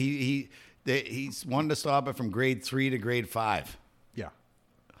 He's wanted to stop it from grade 3 to grade 5. Yeah.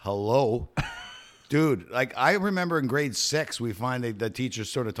 Hello. Dude, like I remember in grade 6, we find that the teachers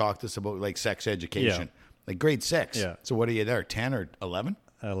sort of talked to us about like sex education. Yeah. Like grade 6. Yeah. So what are you there, 10 or 11?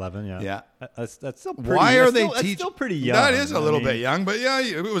 11, yeah. Yeah. That's still pretty, Why are they teaching? That's still pretty young. That is a little I mean, bit young, but yeah,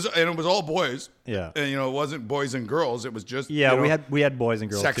 it was all boys. Yeah. And it wasn't boys and girls, it was just Yeah, we had boys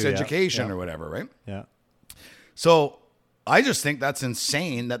and girls sex too, yeah. education Yeah. or whatever, right? Yeah. So I just think that's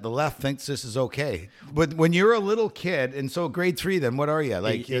insane that the left thinks this is okay. But when you're a little kid, and so grade 3, then what are you?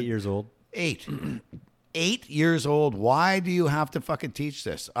 Like 8 years old. 8. 8 years old. Why do you have to fucking teach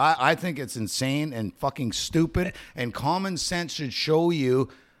this? I think it's insane and fucking stupid, and common sense should show you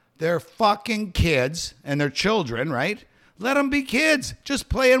they're fucking kids and they're children, right? Let them be kids, just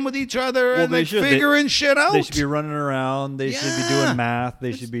playing with each other and like figuring shit out. They should be running around. They should be doing math.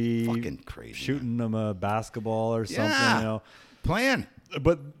 They should be fucking crazy, shooting them a basketball or something. You know, playing.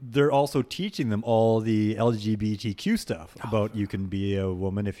 But they're also teaching them all the LGBTQ stuff about you can be a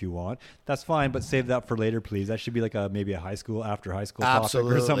woman if you want. That's fine, but save that for later, please. That should be like maybe a high school, after high school topic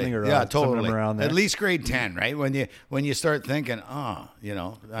or something. Or totally. Something around there. At least grade 10, right? When you start thinking,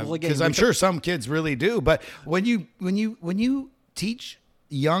 because I'm sure some kids really do. But when you teach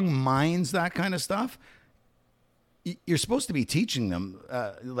young minds that kind of stuff, you're supposed to be teaching them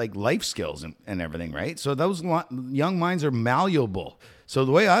like life skills and everything, right? So those young minds are malleable. So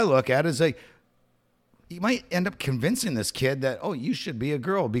the way I look at it is like, you might end up convincing this kid that, oh, you should be a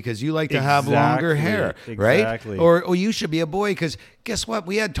girl because you like to have longer hair, right? Exactly. Or you should be a boy because guess what?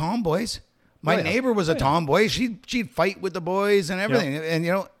 We had tomboys. My neighbor was a tomboy. She'd fight with the boys and everything,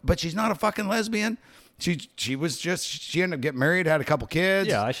 and but she's not a fucking lesbian. She ended up getting married, had a couple kids.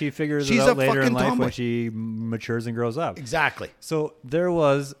 Yeah, she figures it out later in life when she matures and grows up. Exactly. So there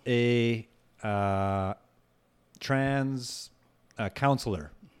was a trans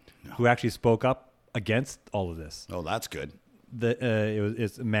counselor who actually spoke up against all of this. Oh, that's good.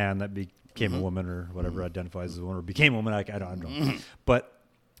 It's a man that became a woman or whatever, identifies as a woman or became a woman. I don't know. But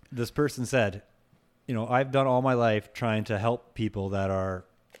this person said, I've done all my life trying to help people that are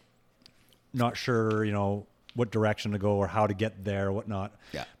not sure, what direction to go or how to get there or whatnot.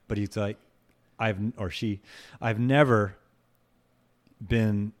 Yeah. But he's like, I've never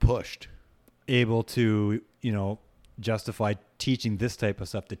been pushed, able to, justify teaching this type of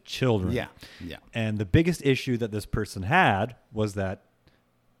stuff to children. Yeah. Yeah. And the biggest issue that this person had was that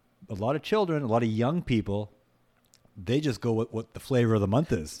a lot of children, a lot of young people, they just go with what the flavor of the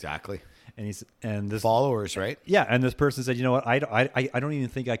month is. Exactly. And this followers, right? Yeah. And this person said, you know what? I don't even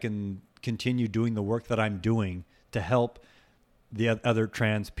think I can continue doing the work that I'm doing to help the other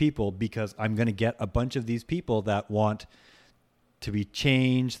trans people because I'm going to get a bunch of these people that want to be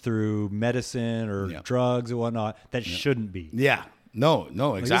changed through medicine or drugs or whatnot that shouldn't be. Yeah. No,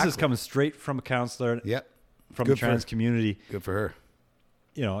 exactly. Like this is coming straight from a counselor from the trans community. Good for her.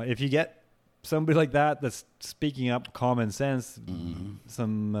 If you get somebody like that's speaking up common sense,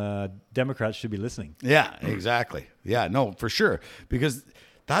 some Democrats should be listening. Yeah, exactly. Yeah, no, for sure. Because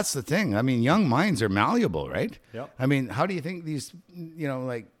that's the thing. I mean, young minds are malleable, right? Yep. I mean, how do you think these,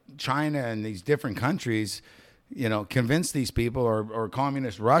 like China and these different countries, convince these people or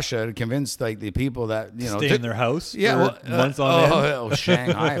communist Russia to convince like the people that, stay in their house. Yeah. Months on end.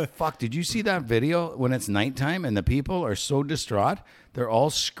 Shanghai. Fuck. Did you see that video when it's nighttime and the people are so distraught? They're all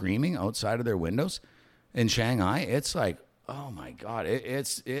screaming outside of their windows in Shanghai. It's like, oh my God.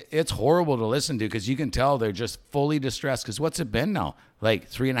 It's horrible to listen to because you can tell they're just fully distressed. Because what's it been now? Like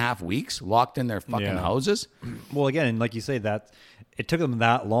 3.5 weeks locked in their fucking houses. Well, again, like you say, that it took them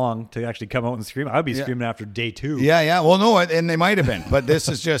that long to actually come out and scream. I'd be screaming after day 2. Yeah. Well, no, and they might have been, but this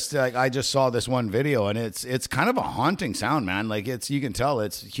is just like, I just saw this one video and it's kind of a haunting sound, man. Like you can tell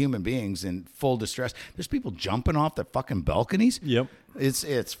it's human beings in full distress. There's people jumping off the fucking balconies. Yep.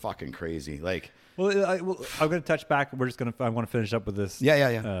 It's fucking crazy. Like, I'm going to touch back. I want to finish up with this.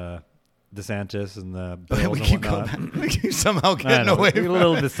 Yeah. DeSantis and the we keep going. We keep somehow getting away. We're a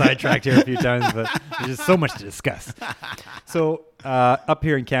little bit sidetracked here a few times, but there's just so much to discuss. So up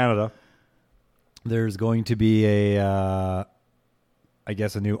here in Canada, there's going to be a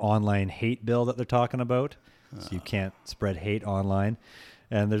new online hate bill that they're talking about. So you can't spread hate online.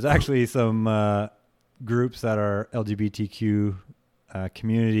 And there's actually some groups that are LGBTQ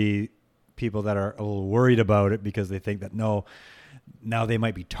community people that are a little worried about it because they think that now they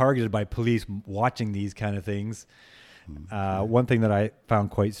might be targeted by police watching these kind of things. One thing that I found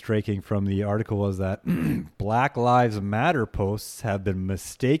quite striking from the article was that Black Lives Matter posts have been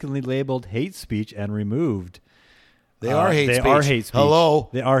mistakenly labeled hate speech and removed. They are hate speech. Hello.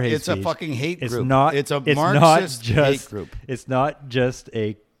 They are hate speech. It's a fucking hate group. It's a Marxist hate group. It's not just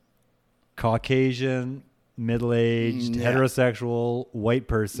a Caucasian, middle-aged, heterosexual, white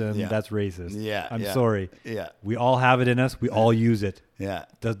person that's racist. Yeah. I'm sorry. Yeah. We all have it in us. We all use it. Yeah.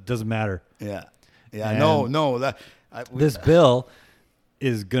 Doesn't matter. Yeah. Yeah. And no. This bill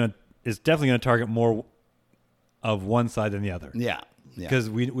is definitely gonna target more of one side than the other. Yeah.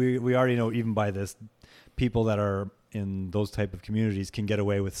 Because we already know, even by this, people that are in those type of communities can get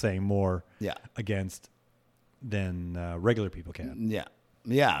away with saying more against regular people can. Yeah.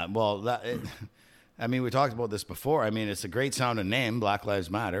 Yeah. Well, I mean, we talked about this before. I mean, it's a great sounding name, Black Lives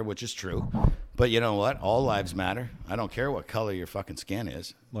Matter, which is true. But you know what? All lives matter. I don't care what color your fucking skin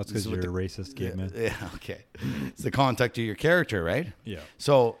is. Well, that's because you're a racist gay man. Yeah, okay. It's the context of your character, right? Yeah.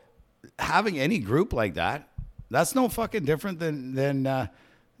 So having any group like that, that's no fucking different than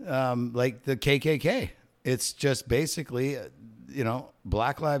like the KKK. It's just basically,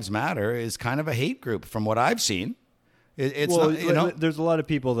 Black Lives Matter is kind of a hate group from what I've seen. It's not, there's a lot of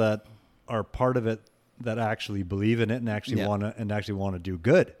people that are part of it that actually believe in it and actually want to do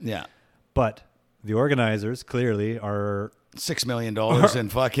good. Yeah. But the organizers clearly are $6 million in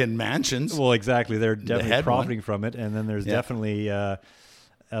fucking mansions. Well, exactly. They're definitely profiting from it. And then there's definitely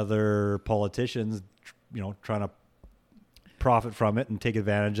other politicians, trying to profit from it and take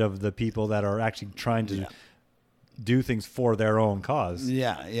advantage of the people that are actually trying to do things for their own cause.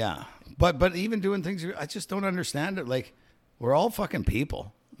 Yeah, yeah. But even doing things, I just don't understand it. Like, we're all fucking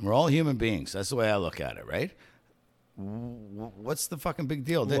people. We're all human beings. That's the way I look at it, right? What's the fucking big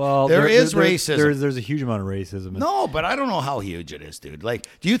deal? Well, there is racism. There's a huge amount of racism. No, but I don't know how huge it is, dude. Like,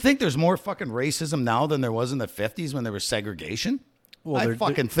 do you think there's more fucking racism now than there was in the 50s when there was segregation? Well, I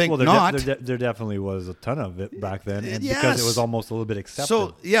fucking think not. There definitely was a ton of it back then, and because it was almost a little bit accepted.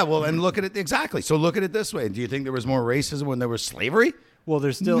 So, yeah, well, and look at it, exactly. So look at it this way. Do you think there was more racism when there was slavery? Well,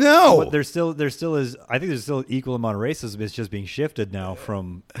 there's still no. There still is. I think there's still an equal amount of racism. It's just being shifted now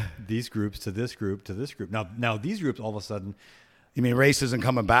from these groups to this group to this group. Now these groups all of a sudden. You mean racism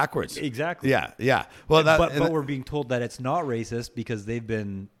coming backwards? Exactly. Yeah, yeah. Well, but we're being told that it's not racist because they've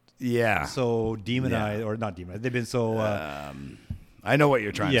been so demonized or not demonized. They've been so. I know what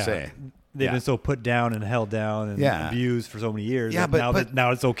you're trying to say. They've been so put down and held down and abused for so many years. Yeah, but now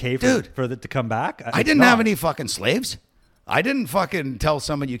it's okay for it to come back. I didn't have any fucking slaves. I didn't fucking tell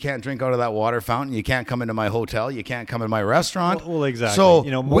someone you can't drink out of that water fountain. You can't come into my hotel. You can't come in my restaurant. Well, exactly. So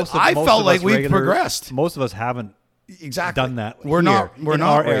I felt like we've progressed. Most of us haven't done that. We're not in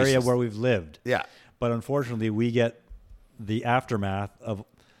our area where we've lived. Yeah. But unfortunately, we get the aftermath of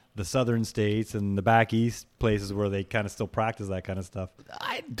the southern states and the back east places where they kind of still practice that kind of stuff.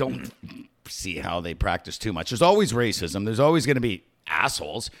 I don't see how they practice too much. There's always racism. There's always going to be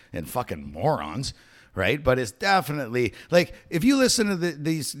assholes and fucking morons. Right, but it's definitely like if you listen to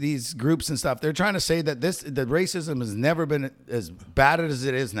these groups and stuff, they're trying to say that the racism has never been as bad as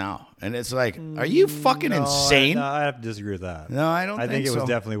it is now, and it's like, are you fucking insane? No, I have to disagree with that. No, I don't. I think it was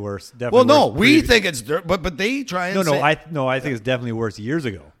definitely worse. Well, no, we think it's but they try and I think it's definitely worse years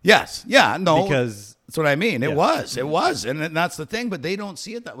ago. Yes, yeah, no, because that's what I mean. It was, and that's the thing. But they don't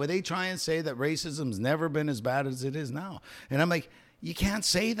see it that way. They try and say that racism's never been as bad as it is now, and I'm like, you can't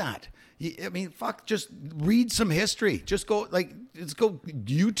say that. I mean, fuck, just read some history. Just go, let's go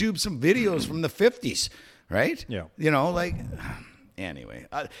YouTube some videos from the 50s, right? Yeah. Anyway,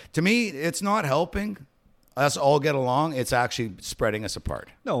 to me, it's not helping us all get along. It's actually spreading us apart.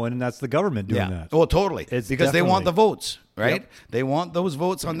 No, and that's the government doing that. Well, totally. It's because they want the votes, right? Yep. They want those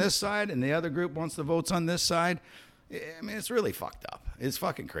votes on this side, and the other group wants the votes on this side. I mean, it's really fucked up. It's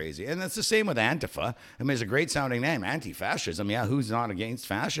fucking crazy. And it's the same with Antifa. I mean, it's a great sounding name, anti-fascism. Yeah, who's not against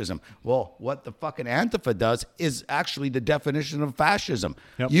fascism? Well, what the fucking Antifa does is actually the definition of fascism.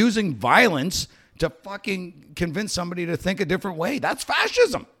 Yep. Using violence to fucking convince somebody to think a different way. That's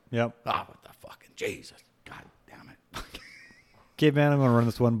fascism. Yep. Oh, what the fucking Jesus. God damn it. Okay, man, I'm going to run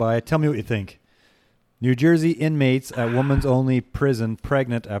this one by. Tell me what you think. New Jersey inmates at woman's only prison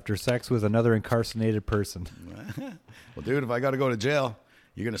pregnant after sex with another incarcerated person. Well, dude, if I got to go to jail,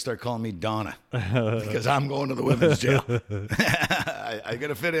 you're going to start calling me Donna because I'm going to the women's jail. I got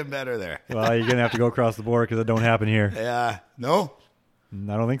to fit in better there. Well, you're going to have to go across the border because it don't happen here. Yeah. No?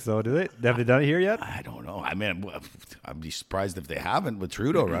 I don't think so. Do they? Have they done it here yet? I don't know. I mean, I'd be surprised if they haven't with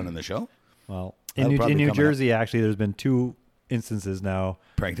Trudeau running the show. Well, in New Jersey, actually, there's been 2 instances now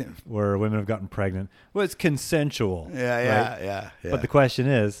pregnant where women have gotten pregnant. Well, it's consensual. Yeah. But the question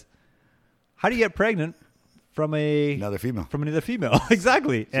is, how do you get pregnant from another female?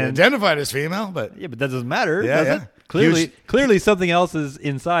 Exactly. And identified as female, but that doesn't matter, does it? Clearly something else is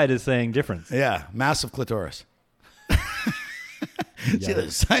inside is saying difference. Yeah, massive clitoris. See the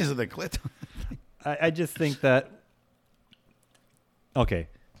size of the clit. I just think that. Okay,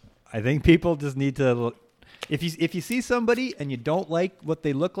 I think people just need to look. If you see somebody and you don't like what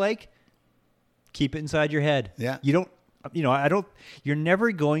they look like, keep it inside your head. Yeah. You're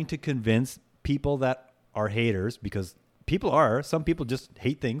never going to convince people that are haters because some people just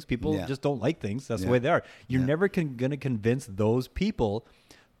hate things. People just don't like things. That's the way they are. You're never going to convince those people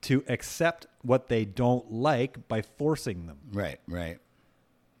to accept what they don't like by forcing them. Right.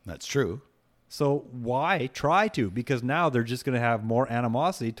 That's true. So why try to? Because now they're just going to have more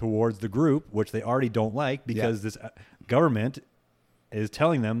animosity towards the group, which they already don't like, because this government is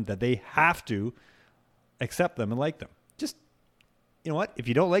telling them that they have to accept them and like them. Just, you know what? If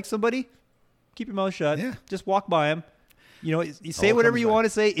you don't like somebody, keep your mouth shut. Yeah. Just walk by them. You know, you say whatever you want to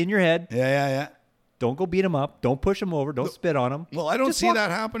say in your head. Yeah. Don't go beat them up. Don't push them over. Don't spit on them. Well, I don't see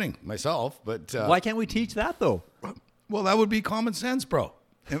that happening myself, but why can't we teach that though? Well, that would be common sense, bro.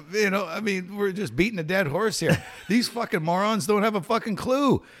 You know, I mean, we're just beating a dead horse here. These fucking morons don't have a fucking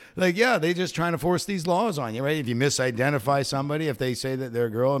clue. Like, yeah, they just trying to force these laws on you, right? If you misidentify somebody, if they say that they're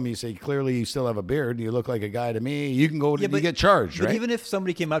a girl and you say, clearly you still have a beard, you look like a guy to me, you can go, you get charged, right? But even if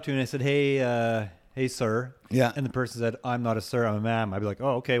somebody came up to me and I said, hey, sir. Yeah. And the person said, I'm not a sir, I'm a ma'am. I'd be like,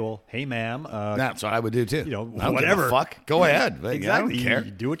 oh, okay, well, hey, ma'am. That's what I would do too. You know, I don't whatever. give a fuck. Go ahead. Like, Exactly. I don't care.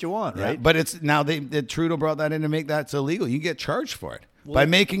 You do what you want, right? But it's now Trudeau brought that in to make that illegal. You get charged for it by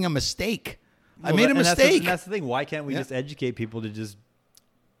making a mistake. I made a mistake. That's the thing. Why can't we just educate people to just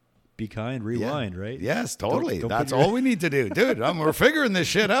be kind, rewind, right? Yes, totally. Don't That's all we need to do. Dude, we're figuring this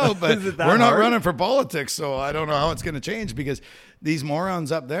shit out, but we're not running for politics, so I don't know how it's going to change because these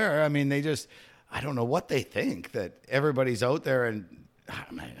morons up there, I mean, I don't know what they think, that everybody's out there and,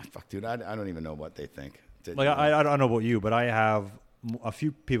 fuck, dude, I don't even know what they think. Like, I don't know about you, but I have a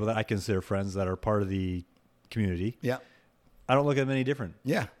few people that I consider friends that are part of the community. Yeah. I don't look at them any different.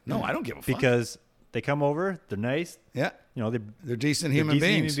 Yeah. No, I don't give a fuck. Because they come over, they're nice. Yeah. You know, they're decent human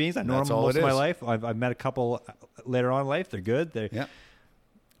beings. I know them most of my life. I've met a couple later on in life. They're good. Yeah.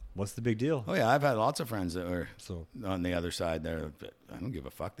 What's the big deal? Oh, yeah. I've had lots of friends that were on the other side there. I don't give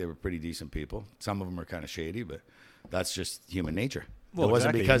a fuck. They were pretty decent people. Some of them are kind of shady, but that's just human nature. Well, it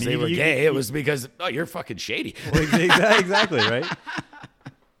wasn't because they were gay. It was because, you're fucking shady. Well, exactly, right?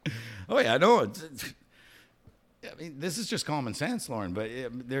 Oh, yeah. No, I mean, this is just common sense, Lauren, but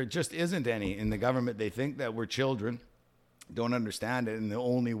there just isn't any in the government. They think that we're children, don't understand it, and the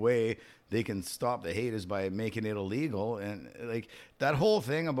only way they can stop the hate is by making it illegal. And like that whole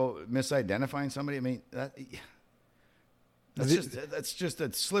thing about misidentifying somebody, I mean, that's just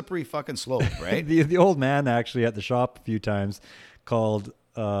a slippery fucking slope, right? the old man actually at the shop a few times called,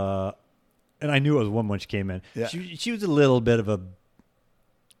 and I knew it was a woman when she came in. Yeah. She was a little bit of a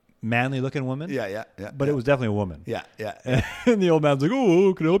manly looking woman. Yeah. But it was definitely a woman. Yeah. And the old man's like,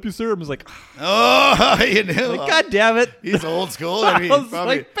 oh, can I help you, sir? I was like, you know. Like, God damn it. He's old school. I was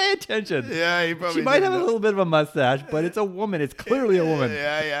like, pay attention. Yeah, he probably She might have a little bit of a mustache, but it's a woman. It's clearly a woman.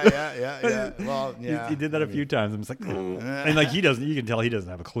 Yeah. Well, yeah. He did that a few times. I'm just like, and like you can tell he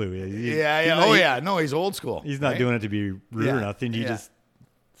doesn't have a clue. No, he's old school. He's not doing it to be rude or nothing. He just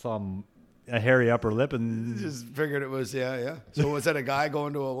saw a hairy upper lip and just figured it was So was that a guy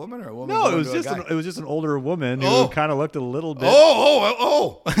going to a woman or a woman? No, it was just an older woman who kind of looked a little bit.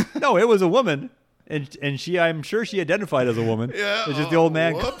 No, it was a woman, and she, I'm sure she identified as a woman. Yeah, it's just the old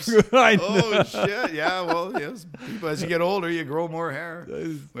man. I know. Oh shit! Yeah, well, yes. As you get older, you grow more hair,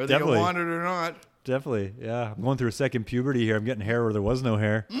 whether you want it or not. Definitely, yeah. I'm going through a second puberty here. I'm getting hair where there was no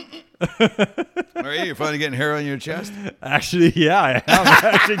hair. Are you? You're finally getting hair on your chest? Actually, yeah, I am.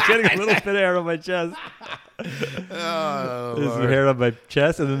 I'm actually getting a little bit of hair on my chest. There's the hair on my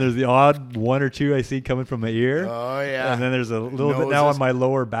chest, and then there's the odd one or two I see coming from my ear. Oh, yeah. And then there's a little bit now on my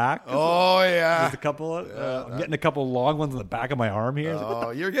lower back. Oh, yeah. There's a couple. I'm getting a couple long ones on the back of my arm here. Oh,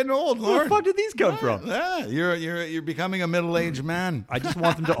 you're getting old, Lord. Where the fuck did these come from? Yeah, you're becoming a middle-aged man. I just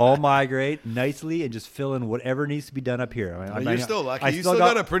want them to all migrate nicely and just fill in whatever needs to be done up here. I mean, you're still lucky. You still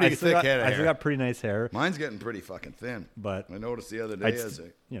got a pretty thick head of hair. I still got pretty nice hair. Mine's getting pretty fucking thin. But I noticed the other day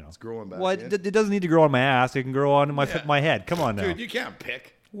it's growing back. Well, it doesn't need to grow on my ass. It can grow on my head. Come on now. Dude, you can't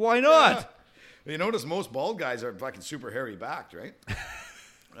pick. Why not? Yeah. You notice most bald guys are fucking super hairy backed, right?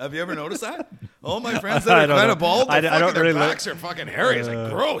 Have you ever noticed that? All my friends that are kind of bald, their backs are fucking hairy. It's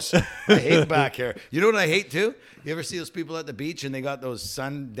like gross. I hate back hair. You know what I hate too? You ever see those people at the beach and they got those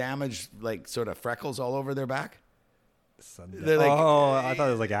sun damaged like sort of freckles all over their back? Like, I thought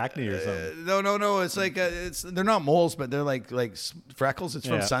it was like acne or something. No. It's like they're not moles, but they're like freckles. It's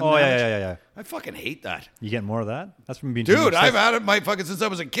from sun. Yeah. I fucking hate that. You getting more of that? That's from being. Dude, I've had it since I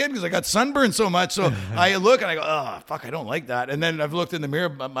was a kid because I got sunburned so much. So I look and I go, oh fuck, I don't like that. And then I've looked in the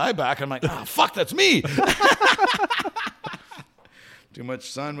mirror at my back and I'm like, oh fuck, that's me. Too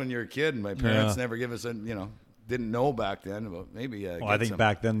much sun when you're a kid, and my parents never give us didn't know back then, but maybe. I think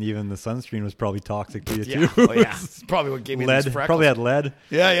back then even the sunscreen was probbe toxic to you too. It's probably what gave me lead. These freckles. Probably had lead.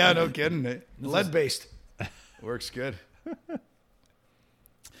 Yeah, no kidding. Lead based works good.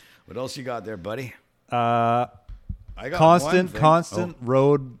 What else you got there, buddy? I got constant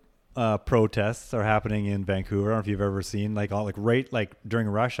road protests are happening in Vancouver. I don't know if you've ever seen like during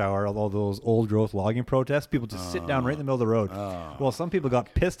rush hour, all those old growth logging protests. People just sit down right in the middle of the road. Well, some people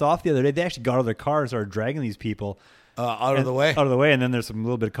got pissed off the other day. They actually got out of their car and started dragging these people out of the way. Out of the way, and then there's some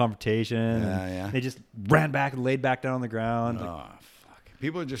little bit of confrontation. Yeah. They just ran back and laid back down on the ground. Fuck!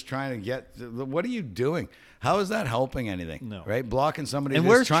 People are just trying to get. What are you doing? How is that helping anything? No. Right? Blocking somebody. And just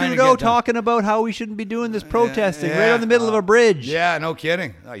where's trying Trudeau to get talking about how we shouldn't be doing this protesting right on the middle of a bridge? Yeah, no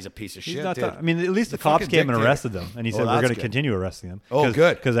kidding. Oh, he's a piece of He's shit, not dude. I mean, at least the cops came and arrested them. And he said, we're going to continue arresting them. Oh,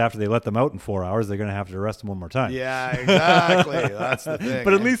 good. Because after they let them out in 4 hours, they're going to have to arrest them one more time. Yeah, exactly. That's the thing.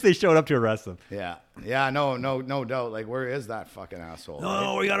 But at least they showed up to arrest them. Yeah. Yeah, no doubt. Like, where is that fucking asshole?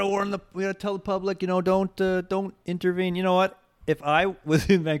 No, we got to we got to tell the public, don't intervene. You know what? If I was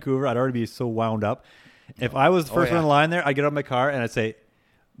in Vancouver, I'd already be so wound up. If I was the first one in line there, I'd get out of my car and I'd say,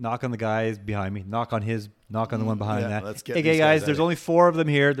 knock on the guys behind me, knock on the one behind that. Hey, guys, there's only 4 of them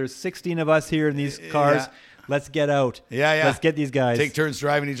here. There's 16 of us here in these cars. Yeah. Let's get out. Yeah. Let's get these guys. Take turns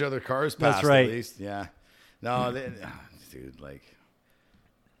driving each other's cars past. That's right. At least. Yeah. No, dude, like,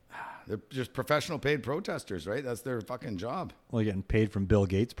 they're just professional paid protesters, right? That's their fucking job. Well, getting paid from Bill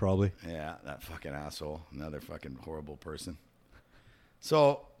Gates, probably. Yeah, that fucking asshole. Another fucking horrible person.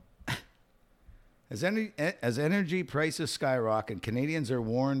 So, as energy prices skyrocket, Canadians are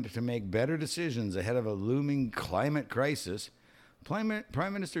warned to make better decisions ahead of a looming climate crisis. Prime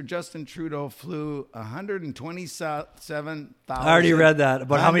Minister Justin Trudeau flew 127,000. I already read that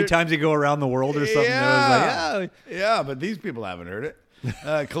about how many times you go around the world or something. Yeah, yeah, but these people haven't heard it.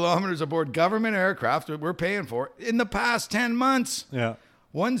 Kilometers aboard government aircraft that we're paying for in the past 10 months. Yeah.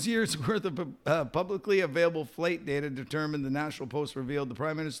 1 year's worth of publicly available flight data determined, the National Post revealed, the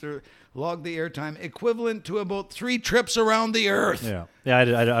Prime Minister logged the airtime equivalent to about 3 trips around the Earth. Yeah,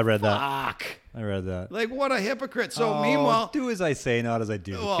 I read that. Fuck. I read that. Like, what a hypocrite. So, meanwhile... do as I say, not as I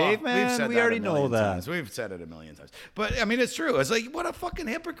do. Well, Caveman, we already know that. Times. We've said it a million times. But, I mean, it's true. It's like, what a fucking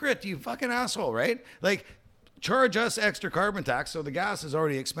hypocrite, you fucking asshole, right? Like... Charge us extra carbon tax, so the gas is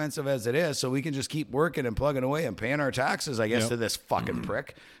already expensive as it is, so we can just keep working and plugging away and paying our taxes, I guess, to this fucking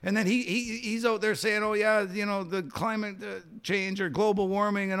prick. And then he's out there saying, oh, yeah, the climate change or global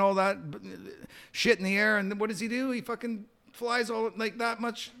warming and all that shit in the air. And what does he do? He fucking flies all like that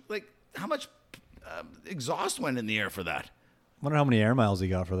much. Like, how much exhaust went in the air for that? I wonder how many air miles he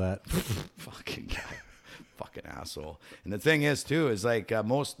got for that. Fucking guy. Fucking asshole. And the thing is too is like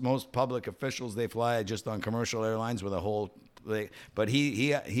most public officials, they fly just on commercial airlines with a whole but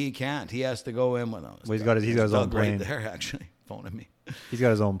he can't. He has to go in with those. Well, he's got his own plane. Right there, actually phoning me. He's got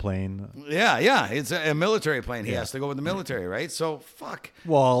his own plane. Yeah, it's a military plane. He has to go with the military, right? So fuck.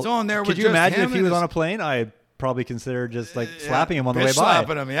 Well, so on there could you imagine if he was on a plane? I probably consider just like slapping him on the way by.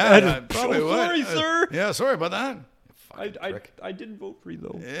 Slapping him, yeah. Probably would. Sorry, sir. Yeah, sorry about that. I didn't vote for you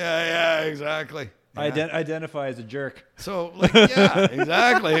though. Yeah, exactly. Yeah. I identify as a jerk. So, like, yeah,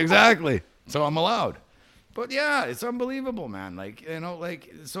 exactly. So I'm allowed. But yeah, it's unbelievable, man. Like,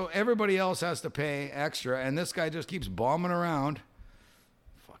 so everybody else has to pay extra, and this guy just keeps bombing around.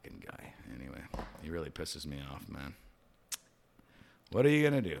 Fucking guy. Anyway, he really pisses me off, man. What are you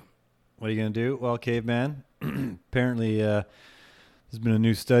going to do? What are you going to do? Well, caveman, apparently there's been a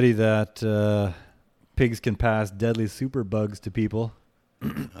new study that pigs can pass deadly superbugs to people.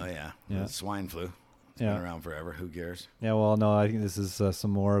 Oh, yeah. Swine flu. It's been around forever. Who cares? Yeah, well, no, I think this is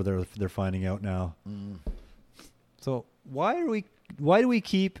some more they're finding out now. So why do we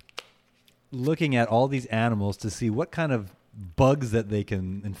keep looking at all these animals to see what kind of bugs that they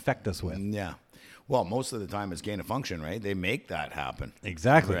can infect us with? Yeah. Well, most of the time it's gain of function, right? They make that happen.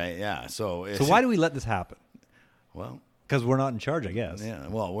 Exactly. Right, yeah. So why do we let this happen? Well... Because we're not in charge, I guess. Yeah,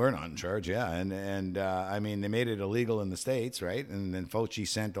 well, we're not in charge, yeah. And I mean, they made it illegal in the States, right? And then Fauci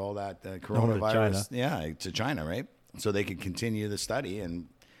sent all that coronavirus to China, right? So they could continue the study. And,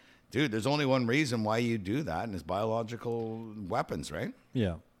 dude, there's only one reason why you do that, and it's biological weapons, right?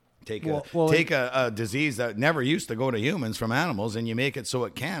 Yeah. Take a disease that never used to go to humans from animals, and you make it so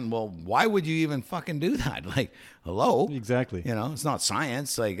it can. Well, why would you even fucking do that? Like, hello? Exactly. It's not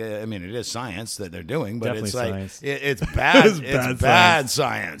science. Like, I mean, it is science that they're doing, but definitely it's like science. It's bad. it's bad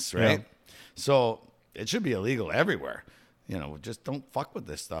science, right? Yeah. So it should be illegal everywhere. Just don't fuck with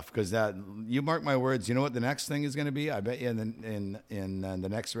this stuff, because you mark my words. You know what the next thing is going to be? I bet you in the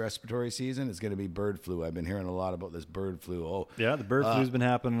next respiratory season, it's going to be bird flu. I've been hearing a lot about this bird flu. Oh, yeah, the bird flu's been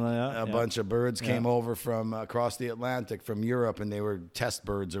happening. A bunch of birds came over from across the Atlantic from Europe, and they were test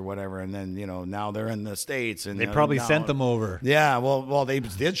birds or whatever. And then now they're in the States, and they probably sent them over. Yeah, well, they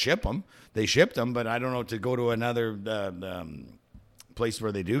did ship them. They shipped them, but I don't know, to go to another place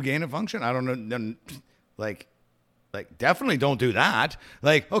where they do gain of function. I don't know, like. Like, definitely don't do that.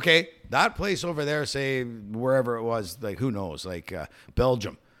 Like, okay, that place over there, say, wherever it was, like, who knows, like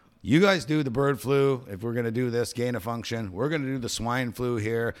Belgium. You guys do the bird flu. If we're going to do this gain of function, we're going to do the swine flu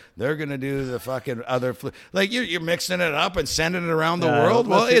here. They're going to do the fucking other flu. Like, you're mixing it up and sending it around the world.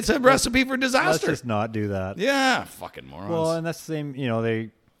 Well, it's a recipe for disaster. Let's just not do that. Yeah, fucking morons. Well, and that's the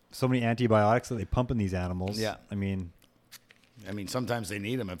same, so many antibiotics that they pump in these animals. Yeah. I mean, sometimes they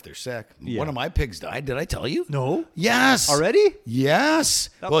need them if they're sick. Yeah. One of my pigs died. Did I tell you? no. Yes. Already?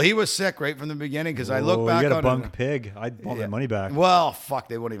 Yes. Well, he was sick right from the beginning because I look back you got on a bunk pig. I'd want my money back. Well, fuck,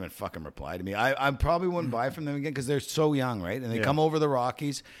 they wouldn't even fucking reply to me. I probably wouldn't buy from them again because they're so young, right? And they come over the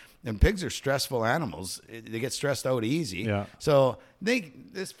Rockies, and pigs are stressful animals. They get stressed out easy. Yeah. So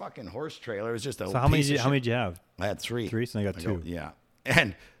this fucking horse trailer is just a. So how many did you have? I had 3. 3, so I got 2. Yeah,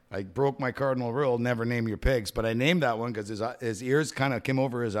 and I broke my cardinal rule: never name your pigs. But I named that one because his ears kind of came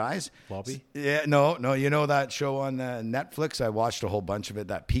over his eyes. Floppy? Yeah, no. You know that show on Netflix? I watched a whole bunch of it.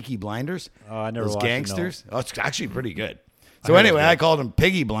 That Peaky Blinders. Oh, I never Those watched gangsters. it, no. Oh, it's actually pretty good. So anyway, I called them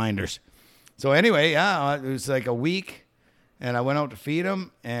Piggy Blinders. So anyway, yeah, it was like a week, and I went out to feed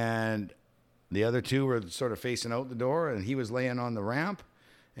him, and the other 2 were sort of facing out the door, and he was laying on the ramp,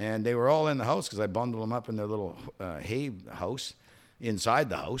 and they were all in the house because I bundled them up in their little hay house inside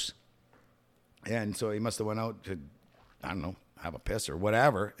the house. And so he must have went out to, I don't know, have a piss or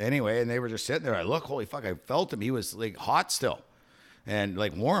whatever. Anyway, and they were just sitting there. I look, holy fuck, I felt him. He was like hot still and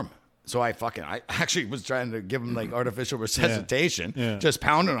like warm. So I actually was trying to give him like artificial resuscitation, just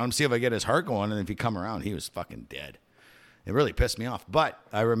pounding on him, see if I get his heart going. And if he come around, he was fucking dead. It really pissed me off. But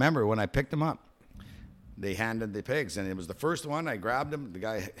I remember when I picked him up, they handed the pigs, and it was the first one. I grabbed him. The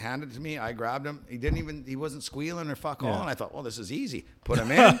guy handed it to me. I grabbed him. He wasn't squealing or fuck all. And I thought, well, this is easy. Put him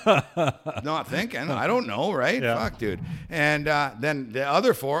in. Not thinking. I don't know, right? Yeah. Fuck, dude. And then the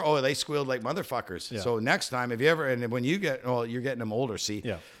other 4, they squealed like motherfuckers. Yeah. So next time, if you ever, and when you you're getting them older, see?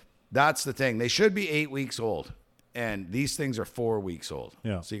 Yeah. That's the thing. They should be 8 weeks old. And these things are 4 weeks old.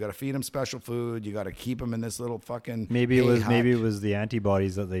 Yeah. So you got to feed them special food. You got to keep them in this little fucking. Maybe it was the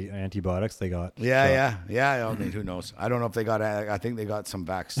antibiotics they got. Yeah. I mean, who knows? I don't know if they got. I think they got some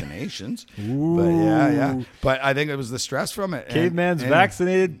vaccinations. But yeah. But I think it was the stress from it. Caveman's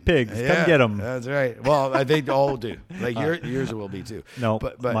vaccinated pigs. Come get them. That's right. Well, I think all do. Like yours will be too. No,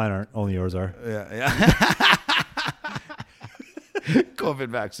 but mine aren't. Only yours are. Yeah. COVID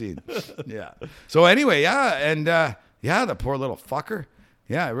vaccine. Yeah. So anyway, and the poor little fucker.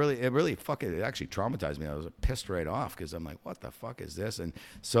 Yeah, it really fucking, it actually traumatized me. I was pissed right off because I'm like, what the fuck is this? And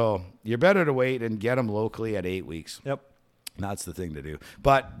so you're better to wait and get them locally at 8 weeks. Yep. That's the thing to do.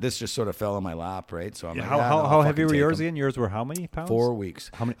 But this just sort of fell in my lap, right? So I'm like, how heavy were yours again? Yours were how many pounds? 4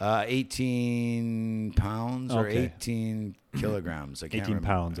 weeks. How many? 18 pounds or 18 kilograms. I can't 18 remember.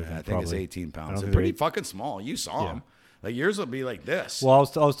 pounds. I think it's 18 pounds. They're pretty fucking small. You saw them. Like yours will be like this. Well, I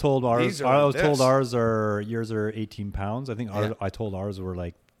was told ours. Yours are 18 pounds. I think I told ours were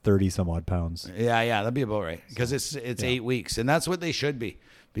like 30 some odd pounds. Yeah, that'd be about right because it's 8 weeks, and that's what they should be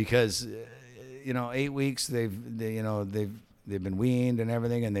because 8 weeks they've been weaned and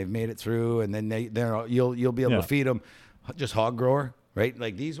everything, and they've made it through, and then you'll be able to feed them just hog grower. Right,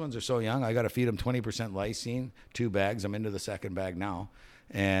 like these ones are so young. I got to feed them 20% lysine, 2 bags. I'm into the second bag now,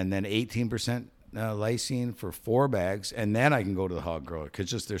 and then 18%. Lysine for 4 bags, and then I can go to the hog grower because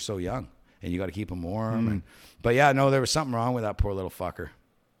just they're so young, and you got to keep them warm. But there was something wrong with that poor little fucker.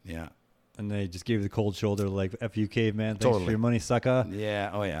 Yeah. And they just gave you the cold shoulder, like, F you, caveman. Thanks for your money, sucker.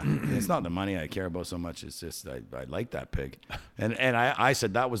 Yeah. Oh, yeah. It's not the money I care about so much. It's just I like that pig. And I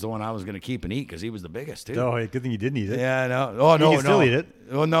said that was the one I was going to keep and eat because he was the biggest, too. Oh, good thing you didn't eat it. Yeah, no. Oh, no, you can still eat it.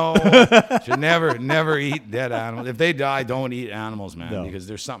 Oh, no. Should never eat dead animals. If they die, don't eat animals, man, because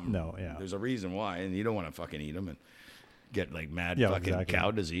there's something. No, yeah. There's a reason why, and you don't want to fucking eat them and get like mad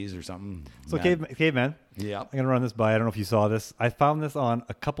cow disease or something. So caveman, I'm gonna run this by. I don't know if you saw this. I found this on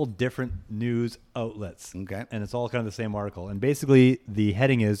a couple different news outlets. Okay, and it's all kind of the same article. And basically, the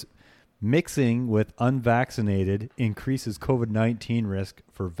heading is "Mixing with unvaccinated increases COVID-19 risk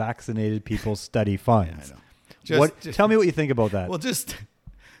for vaccinated people." Study finds. Yeah, I know. Tell me what you think about that. Well, just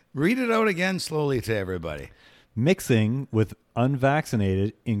read it out again slowly to everybody. Mixing with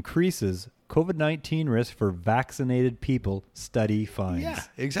unvaccinated increases COVID-19 risk for vaccinated people, study finds. Yeah,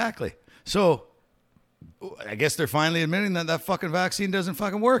 exactly. So I guess they're finally admitting that fucking vaccine doesn't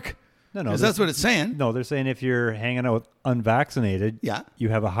fucking work. No, because that's what it's saying. No, they're saying if you're hanging out with unvaccinated, you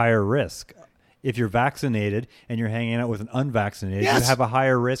have a higher risk. If you're vaccinated and you're hanging out with an unvaccinated, you have a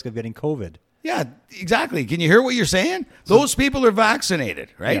higher risk of getting COVID. Yeah, exactly. Can you hear what you're saying? Those people are vaccinated,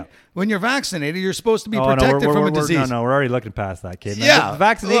 right? Yeah. When you're vaccinated, you're supposed to be protected from a disease. No, we're already looking past that, kid. Man. Yeah.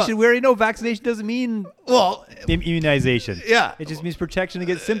 Vaccination, we already know vaccination doesn't mean immunization. Yeah. It just means protection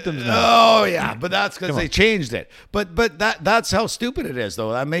against symptoms now. Oh, yeah, but that's because they changed it. But that's how stupid it is,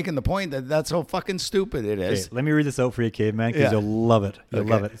 though. I'm making the point that that's how fucking stupid it is. Okay, let me read this out for you, caveman, because you'll love it. You'll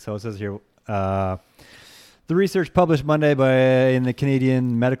love it. So it says here, the research published Monday in the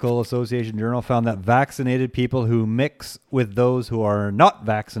Canadian Medical Association Journal found that vaccinated people who mix with those who are not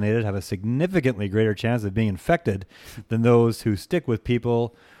vaccinated have a significantly greater chance of being infected than those who stick with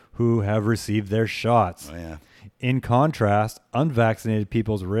people who have received their shots. Oh, yeah. In contrast, unvaccinated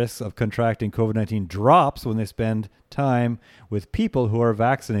people's risks of contracting COVID-19 drops when they spend time with people who are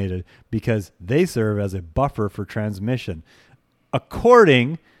vaccinated because they serve as a buffer for transmission,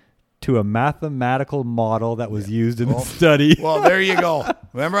 according to a mathematical model that was used in the study. Well, there you go.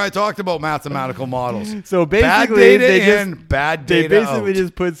 Remember I talked about mathematical models. So basically, bad data basically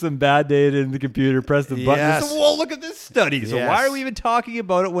just put some bad data in the computer, press the button. Yes. So, well, look at this study. So why are we even talking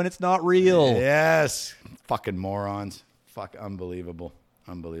about it when it's not real? Yes. Fucking morons. Fuck, unbelievable.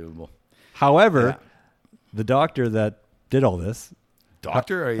 However, the doctor that did all this,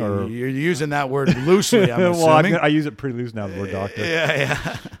 doctor? You're using that word loosely, I'm assuming. I use it pretty loose now, the word doctor.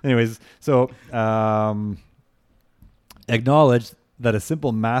 Yeah. Anyways, so acknowledge that a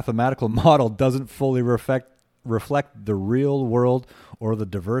simple mathematical model doesn't fully reflect the real world or the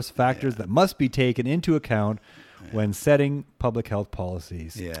diverse factors that must be taken into account when setting public health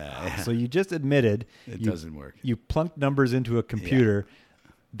policies. Yeah. So you just admitted it doesn't work. You plunked numbers into a computer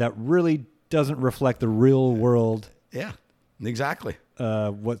that really doesn't reflect the real world. Yeah, exactly.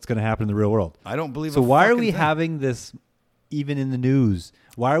 What's going to happen in the real world. I don't believe so. Why are we having this even in the news?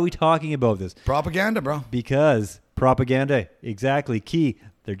 Why are we talking about this? Propaganda, bro. Because propaganda, exactly, key.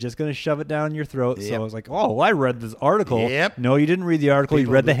 They're just going to shove it down your throat. Yep. So I was like, oh, well, I read this article. Yep. No, you didn't read the article. You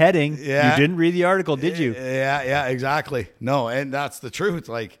read the heading. Yeah. You didn't read the article, did you? Yeah, exactly. No, and that's the truth.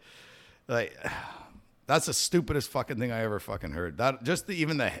 Like that's the stupidest fucking thing I ever fucking heard. That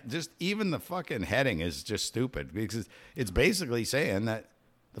even the fucking heading is just stupid because it's basically saying that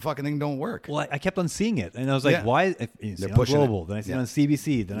the fucking thing don't work. Well, I kept on seeing it, and I was like, why? They're pushing Global. Then I see it on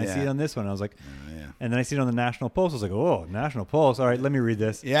CBC. Then I see it on this one. I was like, and then I see it on the National Post. I was like, oh, National Post. All right, let me read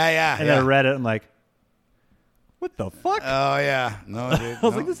this. Yeah. And then I read it. I'm like, what the fuck? Oh, yeah. No, dude. I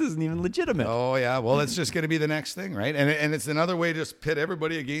was like, this isn't even legitimate. Oh, yeah. Well, it's just going to be the next thing, right? And it's another way to just pit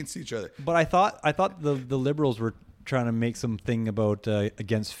everybody against each other. But I thought the liberals were trying to make something about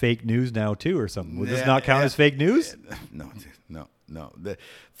against fake news now, too, or something. Would this not count as fake news? No, dude. No. The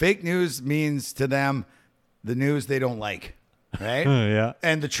fake news means to them the news they don't like, right? Yeah.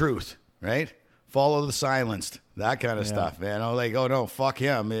 And the truth, right? Follow the silenced, that kind of stuff. You know, like, oh no, fuck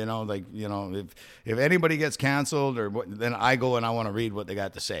him. You know, like, you know, if anybody gets canceled or what, then I go and I want to read what they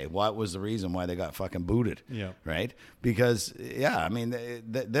got to say. What was the reason why they got fucking booted? Yeah. Right? Because I mean,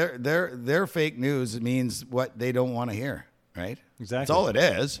 their fake news means what they don't want to hear. Right? Exactly. That's all it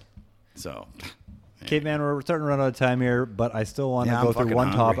is. So. Okay, man, we're starting to run out of time here, but I still want to go through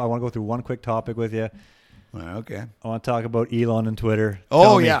one topic. I want to go through one quick topic with you. Okay. I want to talk about Elon and Twitter.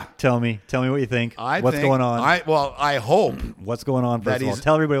 Tell me what you think. What's going on? I hope. What's going on, first of all?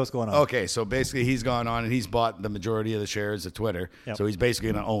 Tell everybody what's going on. Okay, so basically he's gone on and he's bought the majority of the shares of Twitter. Yep. So he's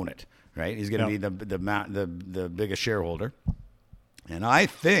basically going to own it, right? He's going to be the biggest shareholder. And I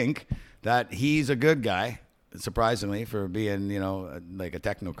think that he's a good guy. Surprisingly, for being, you know, like a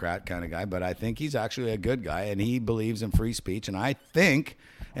technocrat kind of guy, but I think he's actually a good guy and he believes in free speech. And I think,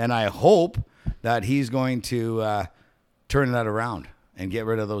 and I hope that he's going to turn that around and get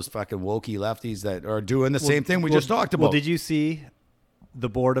rid of those fucking wokey lefties that are doing the same thing we just talked about. Well, did you see the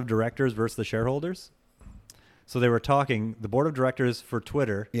board of directors versus the shareholders? So they were talking, the board of directors for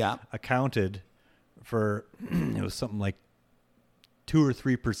Twitter accounted for, it was something like 2 or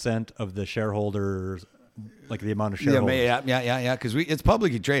 3% of the shareholders, like the amount of shareholders. Yeah. Because it's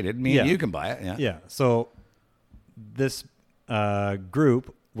publicly traded. You can buy it. Yeah. So this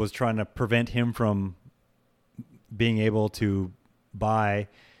group was trying to prevent him from being able to buy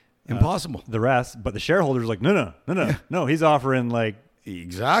impossible the rest, but the shareholders were like, no. He's offering like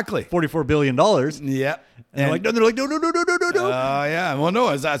exactly $44 billion. Yeah. And they're like, no. Yeah. Well,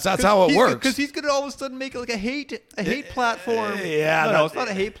 no, that's how it works. Because he's going to all of a sudden make it like a hate platform. Yeah. No, it's not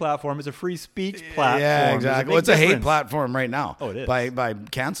a hate platform. It's a free speech platform. Yeah, exactly. Well, it's a hate platform right now. Oh, it is. By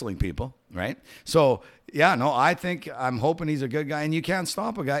canceling people, right? So, I'm hoping he's a good guy, and you can't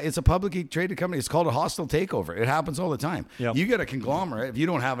stop a guy. It's a publicly traded company. It's called a hostile takeover. It happens all the time. Yep. You get a conglomerate. If you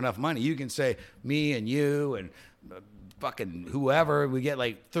don't have enough money, you can say me and you and fucking whoever. We get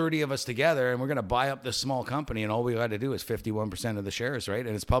like 30 of us together, and we're going to buy up this small company, and all we got to do is 51% of the shares, right?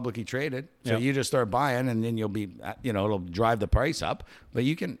 And it's publicly traded. So you just start buying, and then you'll be, it'll drive the price up. But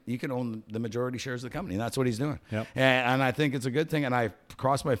you can own the majority shares of the company, and that's what he's doing. Yep. And I think it's a good thing, and I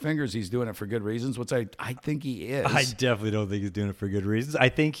cross my fingers he's doing it for good reasons, which I think he is. I definitely don't think he's doing it for good reasons. I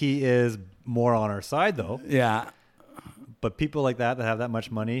think he is more on our side, though. Yeah. But people like that have that much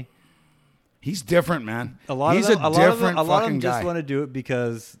money, he's different, man. a lot he's of them, a different a lot of fucking them just guy. want to do it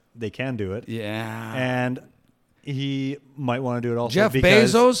because they can do it. Yeah. And he might want to do it also Jeff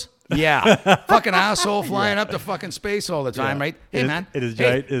because Bezos? Yeah. Fucking asshole flying up to fucking space all the time, right? Hey, man. It is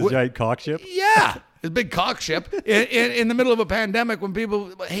Hey, giant cock ship. Yeah. His big cock ship in the middle of a pandemic when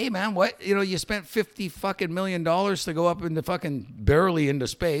people, hey man, what? You spent $50 fucking million to go up into fucking barely into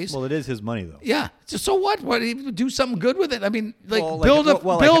space. Well, it is his money though. Yeah. So what? What? Do something good with it? I mean, like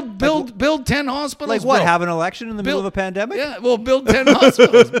Well, build 10 hospitals. Like what? bro. Have an election in the middle of a pandemic? Yeah. Well, build 10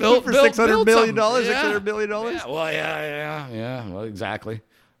 hospitals. Build For $600 million, something. $600 million. Yeah. Well, yeah. Well, exactly.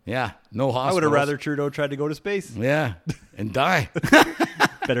 Yeah. No hospitals. I would have rather Trudeau tried to go to space. Yeah. And die.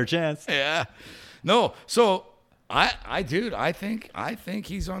 Better chance. Yeah. No. So I think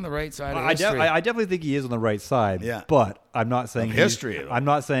he's on the right side of history. I definitely think he is on the right side. Yeah. But I'm not saying history. I'm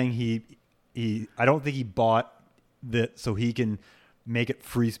not saying he. I don't think he bought that so he can make it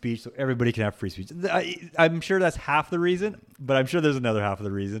free speech so everybody can have free speech. I'm sure that's half the reason, but I'm sure there's another half of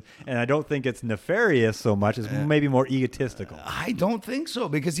the reason. And I don't think it's nefarious so much. It's maybe more egotistical. I don't think so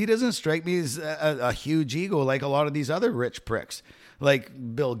because he doesn't strike me as a huge ego like a lot of these other rich pricks. Like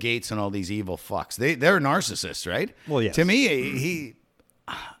Bill Gates and all these evil fucks. They're narcissists, right? Well, yes. To me,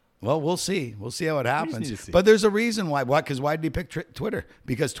 well, we'll see. We'll see how it happens. need to see. But there's a reason why. Why? Because why did he pick Twitter?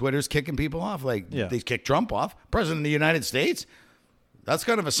 Because Twitter's kicking people off. Like they kicked Trump off. President of the United States. That's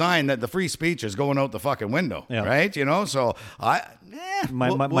kind of a sign that the free speech is going out the fucking window, right? So we'll see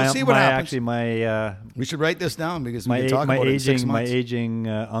what happens. Actually, we should write this down because we my can talk about it in 6 my months. aging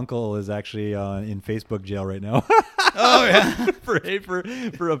uncle is actually in Facebook jail right now. Oh yeah, for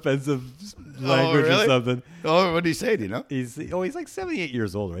offensive language really? or something. Oh, what did he say? Do you know? He's 78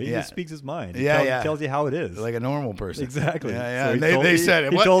 years old, right? He just speaks his mind. He tells you how it is, like a normal person. Exactly. Yeah. So they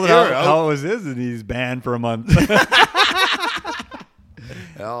said he told it how it was his, and he's banned for a month.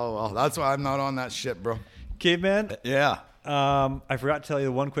 Oh well, that's why I'm not on that shit, bro. Caveman. Yeah. I forgot to tell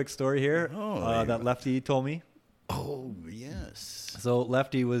you one quick story here that Lefty told me. Oh yes. So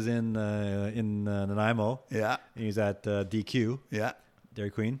Lefty was in Nanaimo. Yeah. And he was at DQ. Yeah. Dairy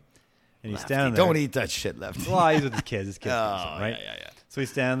Queen. And he's Lefty, standing there. don't eat that shit, Lefty. Well, he's with his kids. His kids, right? Yeah. So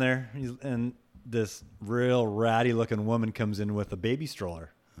he's standing there, and this real ratty looking woman comes in with a baby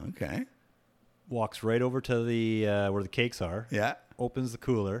stroller. Okay. Walks right over to the where the cakes are. Yeah. Opens the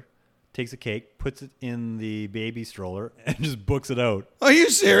cooler, takes a cake, puts it in the baby stroller, and just books it out. Are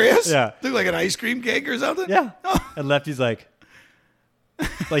you serious? Yeah. Look like an ice cream cake or something? Yeah. And Lefty's like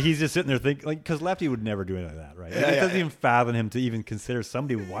he's just sitting there thinking, like, because Lefty would never do anything like that, right? It doesn't even fathom him to even consider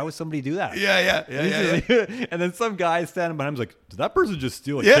somebody. Why would somebody do that? Yeah. And then some guy standing behind him's like, did that person just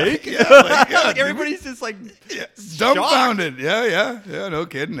steal a Yeah, cake? yeah, like, yeah, Like, everybody's just like dumbfounded. Yeah. No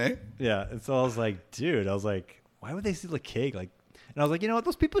kidding, eh? Yeah. And so I was like, dude, why would they steal a cake? Like, and I was like, you know what?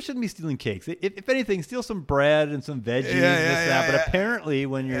 Those people shouldn't be stealing cakes. If anything, steal some bread and some veggies and that. But apparently,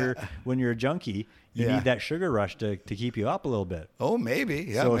 when you're a junkie, you need that sugar rush to keep you up a little bit. Oh, maybe.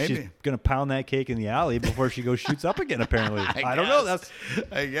 Yeah, so maybe. she's gonna pound that cake in the alley before she goes shoots up again. Apparently, I don't know.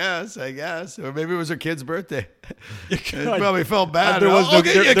 I guess, or maybe it was her kid's birthday. She probably felt bad. There was no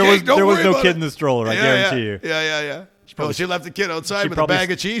kid in the stroller. I guarantee you. Yeah. She left the kid outside with a probably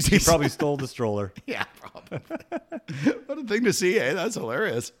bag of cheese. She probably stole the stroller. Yeah, probably. What a thing to see, eh? That's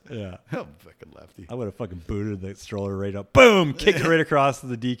hilarious. Yeah. Oh, fucking Lefty. I would have fucking booted the stroller right up. Boom! Kicked it right across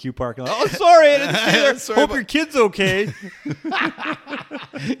the DQ parking lot. Oh, sorry, I didn't see her. Sorry, Hope your kid's okay.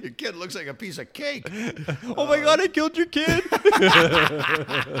 Your kid looks like a piece of cake. Oh my God, I killed your kid.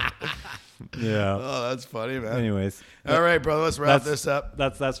 Yeah. Oh, that's funny, man. Anyways. All right, brother, let's wrap this up.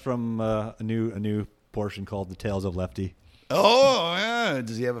 That's from a new portion called The Tales of Lefty. Oh, yeah.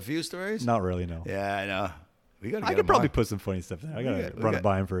 Does he have a few stories? Not really, no. Yeah, I know. I could probably put some funny stuff there. I gotta run it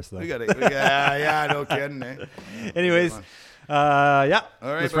by him first, though. Yeah, no kidding. Eh? Anyways, All right,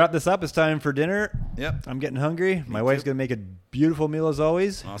 let's wrap this up. It's time for dinner. Yep. I'm getting hungry. My wife's gonna make a beautiful meal as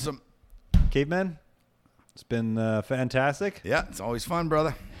always. Awesome. Caveman, it's been fantastic. Yeah, it's always fun,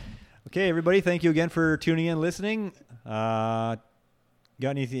 brother. Okay, everybody, thank you again for tuning in, listening.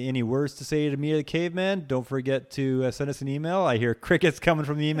 got any words to say to me, the caveman? Don't forget to send us an email. I hear crickets coming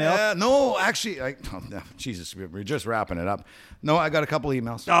from the email. No, actually, Jesus, we're just wrapping it up. No, I got a couple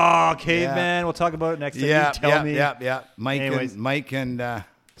emails. Oh, caveman. We'll talk about it next time. Tell me. Yeah. Mike and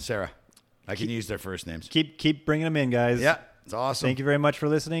Sarah. I can use their first names. Keep bringing them in, guys. Yeah, it's awesome. Thank you very much for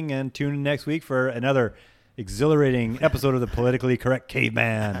listening, and tune in next week for another exhilarating episode of the Politically Correct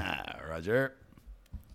Caveman. Roger.